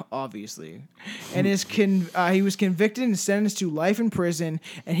anyone, obviously, and he was convicted and sentenced to life in prison,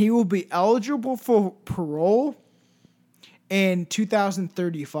 and he will be eligible for parole in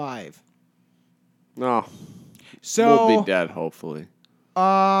 2035. No. So We'll be dead, hopefully.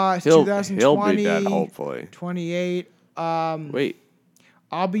 It's He'll 2020. be dead, hopefully. 28. Wait,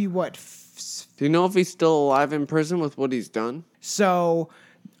 I'll be what? do you know if he's still alive in prison with what he's done? So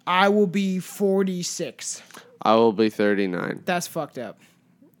I will be 46. I will be 39. That's fucked up.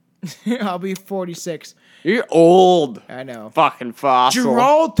 I'll be 46. You're old. I know. Fucking fossil.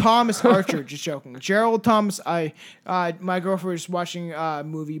 Gerald Thomas Archer, just joking. Gerald Thomas, my girlfriend was watching a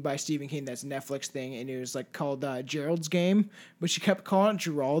movie by Stephen King that's a Netflix thing, and it was like called Gerald's Game, but she kept calling it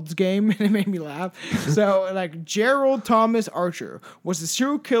Gerald's Game, and it made me laugh. So, like, Gerald Thomas Archer was a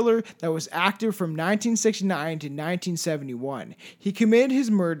serial killer that was active from 1969 to 1971. He committed his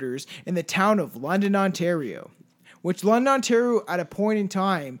murders in the town of London, Ontario, which London, Ontario, at a point in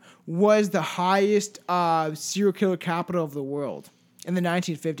time, was the highest serial killer capital of the world in the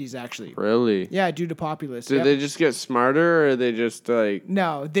 1950s, actually. Really? Yeah, due to populace. Did they just get smarter, or are they just like...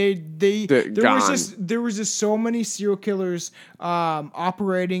 No, there was just so many serial killers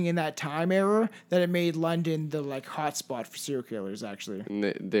operating in that time era that it made London the like hotspot for serial killers, actually. And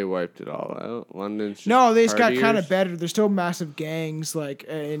they wiped it all out? London's just No, they just got kind of partiers? better. There's still massive gangs like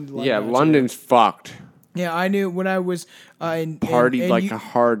in London. Yeah, Ontario. London's fucked. Yeah, I knew when I was Partied like a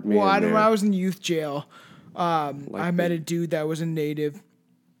hard man. When I was in youth jail, I met the- a dude that was a native,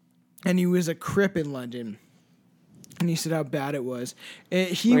 and he was a Crip in London. And he said how bad it was.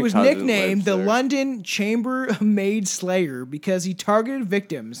 He My was cousin nicknamed lives the there. London Chambermaid Slayer because he targeted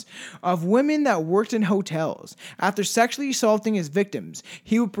victims of women that worked in hotels. After sexually assaulting his victims,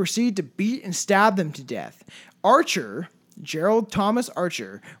 he would proceed to beat and stab them to death. Archer, Gerald Thomas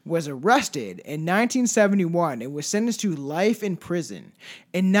Archer, was arrested in 1971 and was sentenced to life in prison.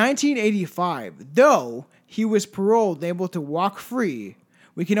 In 1985, though he was paroled and able to walk free,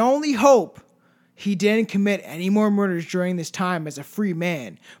 we can only hope he didn't commit any more murders during this time as a free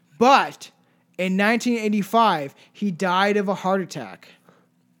man. But in 1985, he died of a heart attack.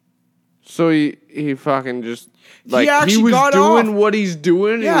 So he fucking just... Like, actually he was got doing off. what he's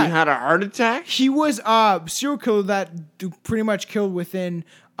doing Yeah. and he had a heart attack? He was a serial killer that pretty much killed within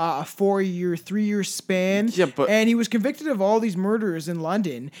a 3-year span. Yeah, but- and he was convicted of all these murders in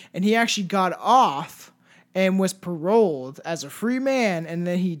London, and he actually got off and was paroled as a free man, and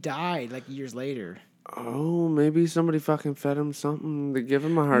then he died like years later. Oh, maybe somebody fucking fed him something to give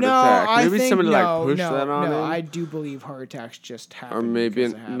him a heart No, attack. I Maybe think somebody no, like pushed no, that on no. him. I do believe heart attacks just happen. Or maybe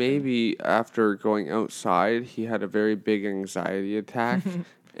because it happen. maybe after going outside, he had a very big anxiety attack,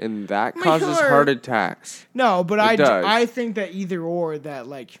 and that My causes heart. heart attacks. No, but It does. I think that either or that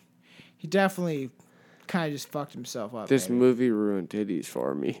like he definitely kind of just fucked himself up. This maybe. movie ruined titties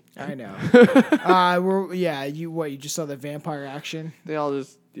for me. I know. You just saw the vampire action. They all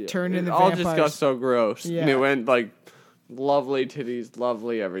just Turned into all just got vampires. so gross. Yeah. And it went like lovely titties,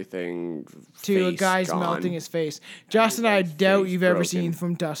 lovely everything. To a face guy's gone. melting his face. Justin, I doubt face you've ever broken. seen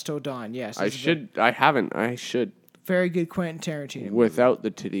From Dusk Till Dawn. Yes, I it's a should. I haven't. I should. Very good Quentin Tarantino. movie. Without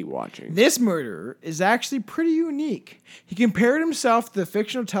the titty watching. This murder is actually pretty unique. He compared himself to the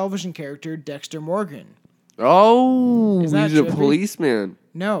fictional television character Dexter Morgan. Oh, Is that he's a trippy? policeman.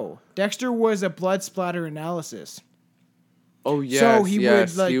 No, Dexter was a blood splatter analysis. Oh yes, he would,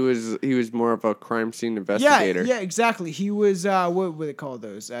 yes. like- he was more of a crime scene investigator. Yeah, exactly. He was what would they call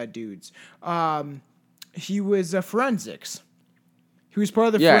those dudes? He was forensics. He was part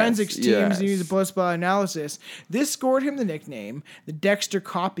of the Yes, forensics teams. And he was a yes. blood spot analysis. This scored him the nickname the Dexter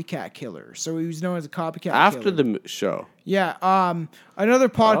Copycat Killer. So he was known as a copycat After killer. the show. Yeah. Another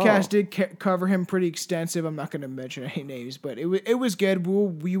podcast Oh. did cover him pretty extensive. I'm not going to mention any names, but it was good.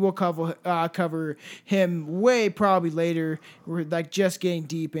 We will cover him way probably later. We're like just getting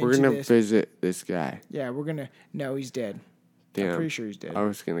deep into We're gonna this. visit this guy. Yeah, we're gonna. No, he's dead. Damn. I'm pretty sure he's dead. I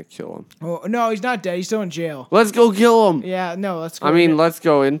was gonna kill him. Oh no, he's not dead. He's still in jail. Let's go kill him. Yeah, no, let's go. Let's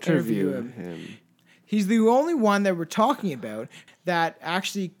go interview interview him. He's the only one that we're talking about that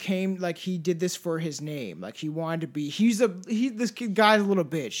actually came like he did this for his name. Like he wanted to be. This guy's a little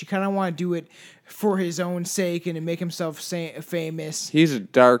bitch. He kind of wanted to do it for his own sake and to make himself famous. He's a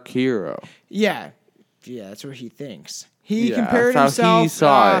dark hero. Yeah, that's what he thinks. He Yeah, compared that's how he himself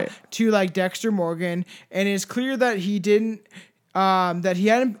saw it. to like Dexter Morgan, and it's clear that he didn't. That he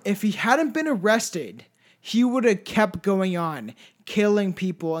hadn't. If he hadn't been arrested, he would have kept going on, killing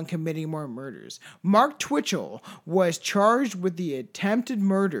people and committing more murders. Mark Twitchell was charged with the attempted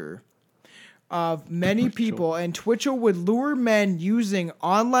murder of many people, and Twitchell would lure men using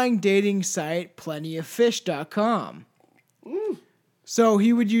online dating site plentyoffish.com. So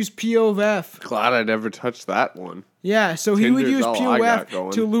he would use POF. Glad I never touched that one. Yeah, so he would Tinder's use all I got POF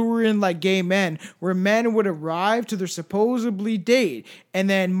going. to lure in like gay men, where men would arrive to their supposedly date, and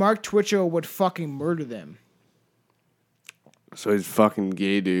then Mark Twitchell would fucking murder them. So he's fucking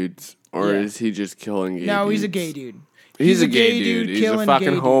gay dudes, or is he just killing gay dudes? No, he's a gay dude. He's a gay dude. He's a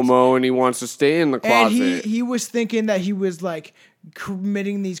fucking homo, and he wants to stay in the closet. And he was thinking that he was like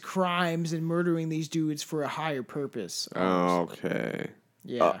committing these crimes and murdering these dudes for a higher purpose. Okay.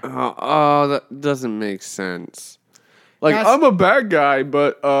 Yeah. That doesn't make sense. Like, I'm a bad guy,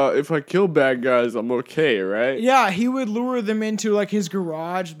 but if I kill bad guys, I'm okay, right? Yeah, he would lure them into like his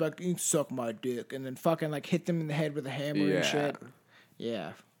garage, like, you suck my dick, and then fucking like hit them in the head with a hammer and shit.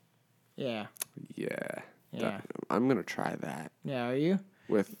 Yeah. Yeah. Yeah. I'm gonna try that. Yeah, are you?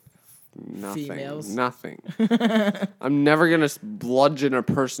 With nothing. Females? Nothing. I'm never gonna bludgeon a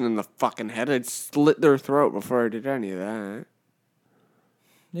person in the fucking head. I'd slit their throat before I did any of that.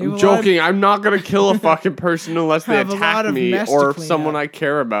 I'm joking. I'm not going to kill a fucking person unless they attack me or someone I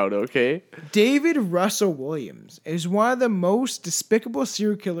care about, okay? David Russell Williams is one of the most despicable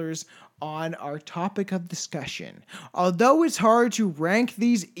serial killers on our topic of discussion. Although it's hard to rank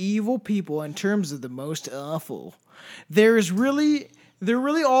these evil people in terms of the most awful, they're really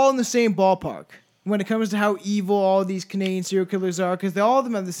all in the same ballpark when it comes to how evil all these Canadian serial killers are, because all of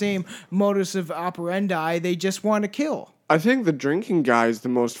them have the same modus of operandi. They just want to kill. I think the drinking guy is the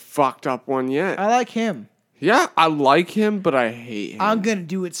most fucked up one yet. I like him. Yeah, I like him, but I hate him. I'm gonna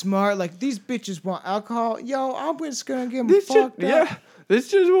do it smart. Like, these bitches want alcohol. Yo, I'm just gonna get them fucked up. Yeah, this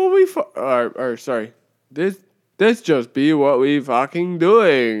just what we sorry. This just be what we fucking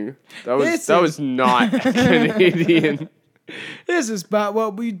doing. That was not Canadian. This is about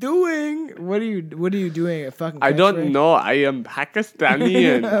what we doing. What are you doing? A fucking I don't know. I am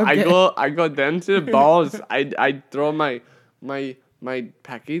Pakistani. Okay. I go down to the balls. I throw my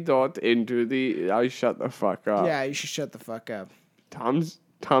packy dot into the. I shut the fuck up. Yeah, you should shut the fuck up. Tom's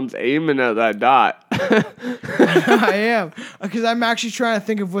aiming at that dot. I am, because I'm actually trying to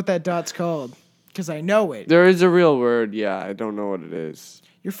think of what that dot's called, because I know it. There is a real word. Yeah, I don't know what it is.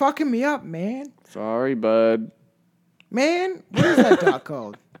 You're fucking me up, man. Sorry, bud. Man, what is that dot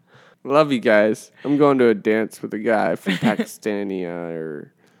called? Love you guys. I'm going to a dance with a guy from Pakistani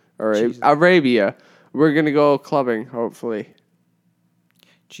or Arabia. We're going to go clubbing, hopefully.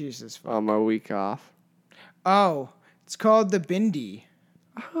 Jesus fuck. On my week off. Oh, it's called the bindi.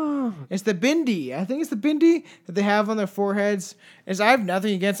 Oh. It's the bindi. I think it's the bindi that they have on their foreheads. I have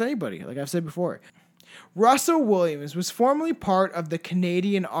nothing against anybody, like I've said before. Russell Williams was formerly part of the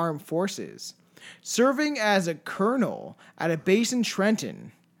Canadian Armed Forces, serving as a colonel at a base in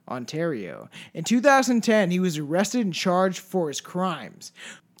Trenton, Ontario. In 2010, he was arrested and charged for his crimes.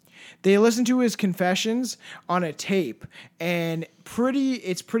 They listened to his confessions on a tape, and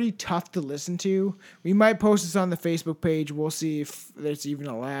it's pretty tough to listen to. We might post this on the Facebook page. We'll see if it's even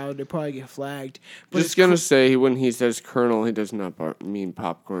allowed. They'll probably get flagged. But just gonna say, when he says colonel, he does not mean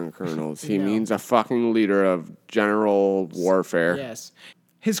popcorn kernels. He means a fucking leader of general warfare. Yes.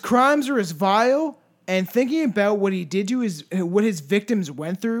 His crimes are as vile, and thinking about what he did to what his victims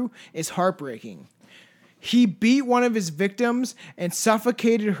went through is heartbreaking. He beat one of his victims and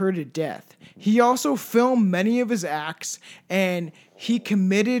suffocated her to death. He also filmed many of his acts, and he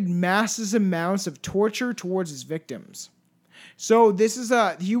committed massive amounts of torture towards his victims. So this is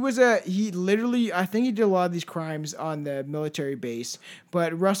he literally, I think he did a lot of these crimes on the military base,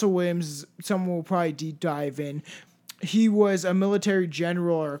 but Russell Williams, someone will probably deep dive in. He was a military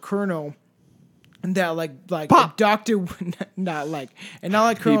general or a colonel that like abducted, not like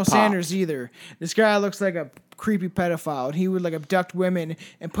Colonel Sanders either. This guy looks like a creepy pedophile, and he would like abduct women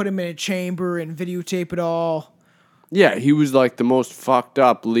and put them in a chamber and videotape it all. Yeah, he was like the most fucked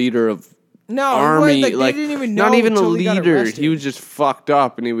up leader of army. They didn't even know. Not even a leader. He was just fucked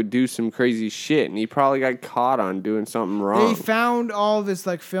up, and he would do some crazy shit, and he probably got caught on doing something wrong. They found all of his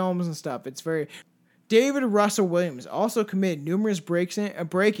like films and stuff. It's very. David Russell Williams also committed numerous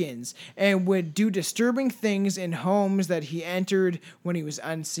break-ins and would do disturbing things in homes that he entered when he was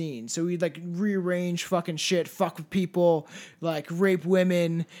unseen. So he'd like rearrange fucking shit, fuck with people, like rape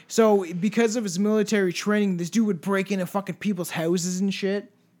women. So because of his military training, this dude would break into fucking people's houses and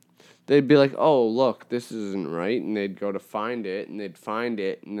shit. They'd be like, oh, look, this isn't right. And they'd go to find it, and they'd find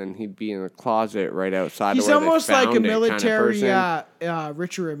it, and then he'd be in the closet right outside of where they found it. He's almost like a military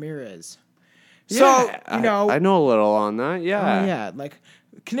Richard Ramirez. So, yeah, I know a little on that, yeah. Yeah, like,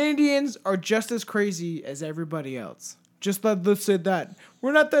 Canadians are just as crazy as everybody else. Just let's say that.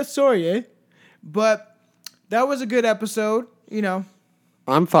 We're not that sorry, eh? But that was a good episode,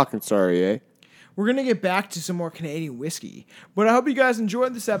 I'm fucking sorry, eh? We're going to get back to some more Canadian whiskey. But I hope you guys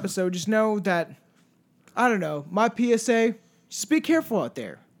enjoyed this episode. Just know that, I don't know, my PSA, just be careful out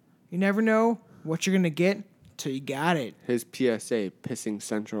there. You never know what you're going to get till you got it. His PSA, pissing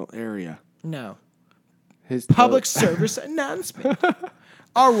central area. No. His public service announcement.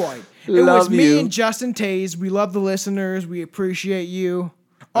 All right. It was Love me you. and Justin Taze. We love the listeners. We appreciate you.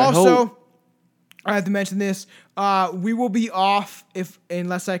 Also, I have to mention this. We will be off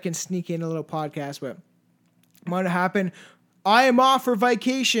unless I can sneak in a little podcast, but might happen. I am off for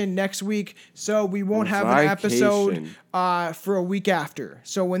vacation next week, so we won't have an episode for a week after.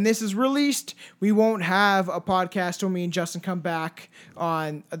 So when this is released, we won't have a podcast when me and Justin come back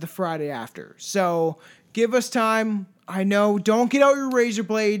on the Friday after. So give us time. I know, don't get out your razor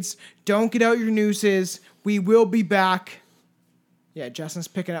blades. Don't get out your nooses. We will be back. Yeah, Justin's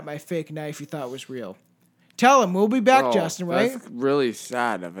picking up my fake knife you thought was real. Tell him we'll be back, Justin, right? That's really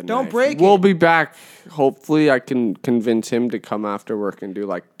sad of a Don't knife. break it. We'll be back. Hopefully, I can convince him to come after work and do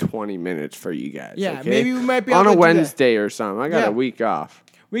like 20 minutes for you guys. Yeah, okay? maybe we might be on able a to do that. Wednesday or something. I got Yeah. a week off.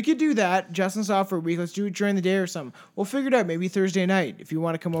 We could do that. Justin's off for a week. Let's do it during the day or something. We'll figure it out. Maybe Thursday night if you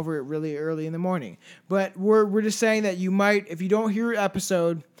want to come over really early in the morning. But we're just saying that you might, if you don't hear an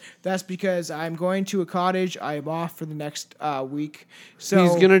episode, that's because I'm going to a cottage. I am off for the next week. So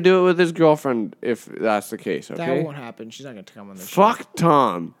He's gonna do it with his girlfriend if that's the case. that Okay. won't happen. She's not going to come on the show. Fuck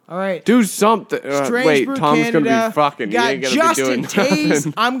Tom. All right. Do something. Strange Wait, Brew Tom's Canada. gonna be fucking. He Got ain't gonna Justin be doing Taze.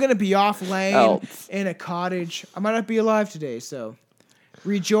 nothing. I'm gonna be off laying Else. in a cottage. I might not be alive today, so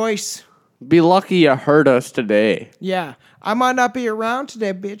rejoice. Be lucky you heard us today. Yeah, I might not be around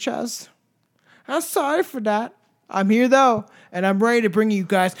today, bitches. I'm sorry for that. I'm here though, and I'm ready to bring you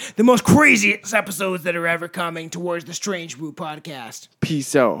guys the most craziest episodes that are ever coming towards the Strange Brew podcast.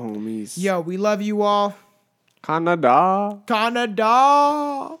 Peace out, homies. Yo, we love you all. Canada.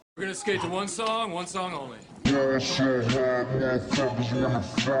 Canada. We're gonna skate to one song only. You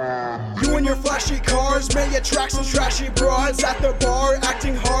and your flashy cars may attract some trashy broads at the bar,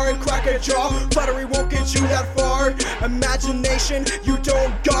 acting hard, crack a jaw. Flattery won't get you that far. Imagination, you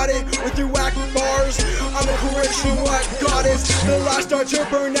don't got it with your whack bars. I'm a creation, what goddess? The last star to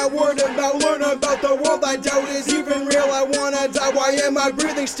burn out, word about, learn about the world I doubt is even real. I wanna die, why am I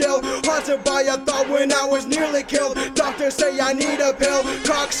breathing still? Haunted by a thought when I was nearly killed. Doctors say I need a pill.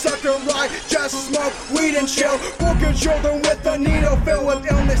 Cocksucker, I just smoke weed and chill. Broken children with a needle filled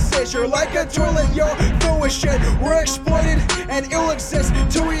with illnesses. You're like a toilet, you're filled with shit. We're exploited and ill exist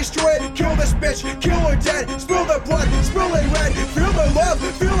till we destroy it. Kill this bitch, kill her dead. Spill the blood, spill it red. Feel the love,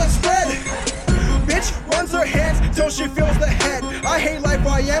 feel it spread. Bitch runs her hands till she feels the head. I hate life,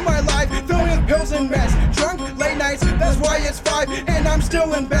 why am I alive? Filled with pills and meds. Drunk late nights, that's why it's 5 and I'm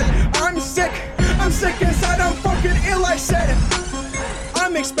still in bed. I'm sick inside, I'm fucking ill, I said.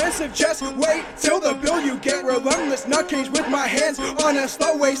 I'm expensive, just wait till the bill you get. Relentless nutcase with my hands on a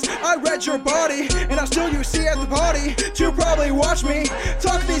slow waist. I read your body, and I'll still you see at the party to probably watch me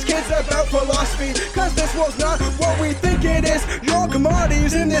talk to these kids about philosophy. Cause this world's not what we think it is. Your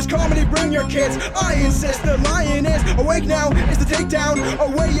commodities in this comedy, bring your kids. I insist the lion is awake now. It's the takedown,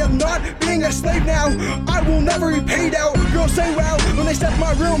 a way of not being a slave now. I will never be paid out. Girls say wow when they step in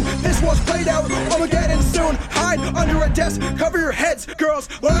my room. This was played out. Armageddon soon. Hide under a desk, cover your heads. Girls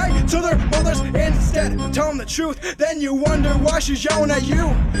lie to their mothers instead. Tell them the truth, then you wonder why she's yelling at you.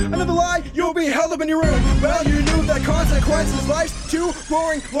 Another lie, you'll be held up in your room. Well, you knew the consequences. Life's too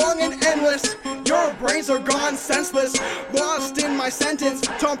boring, long and endless. Your brains are gone senseless. Lost in my sentence.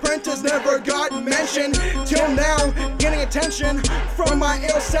 Tom Prentice never got mentioned till now. Getting attention from my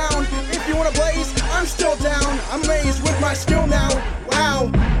ill sound. If you wanna blaze, I'm still down. I'm amazed with my skill now. Wow.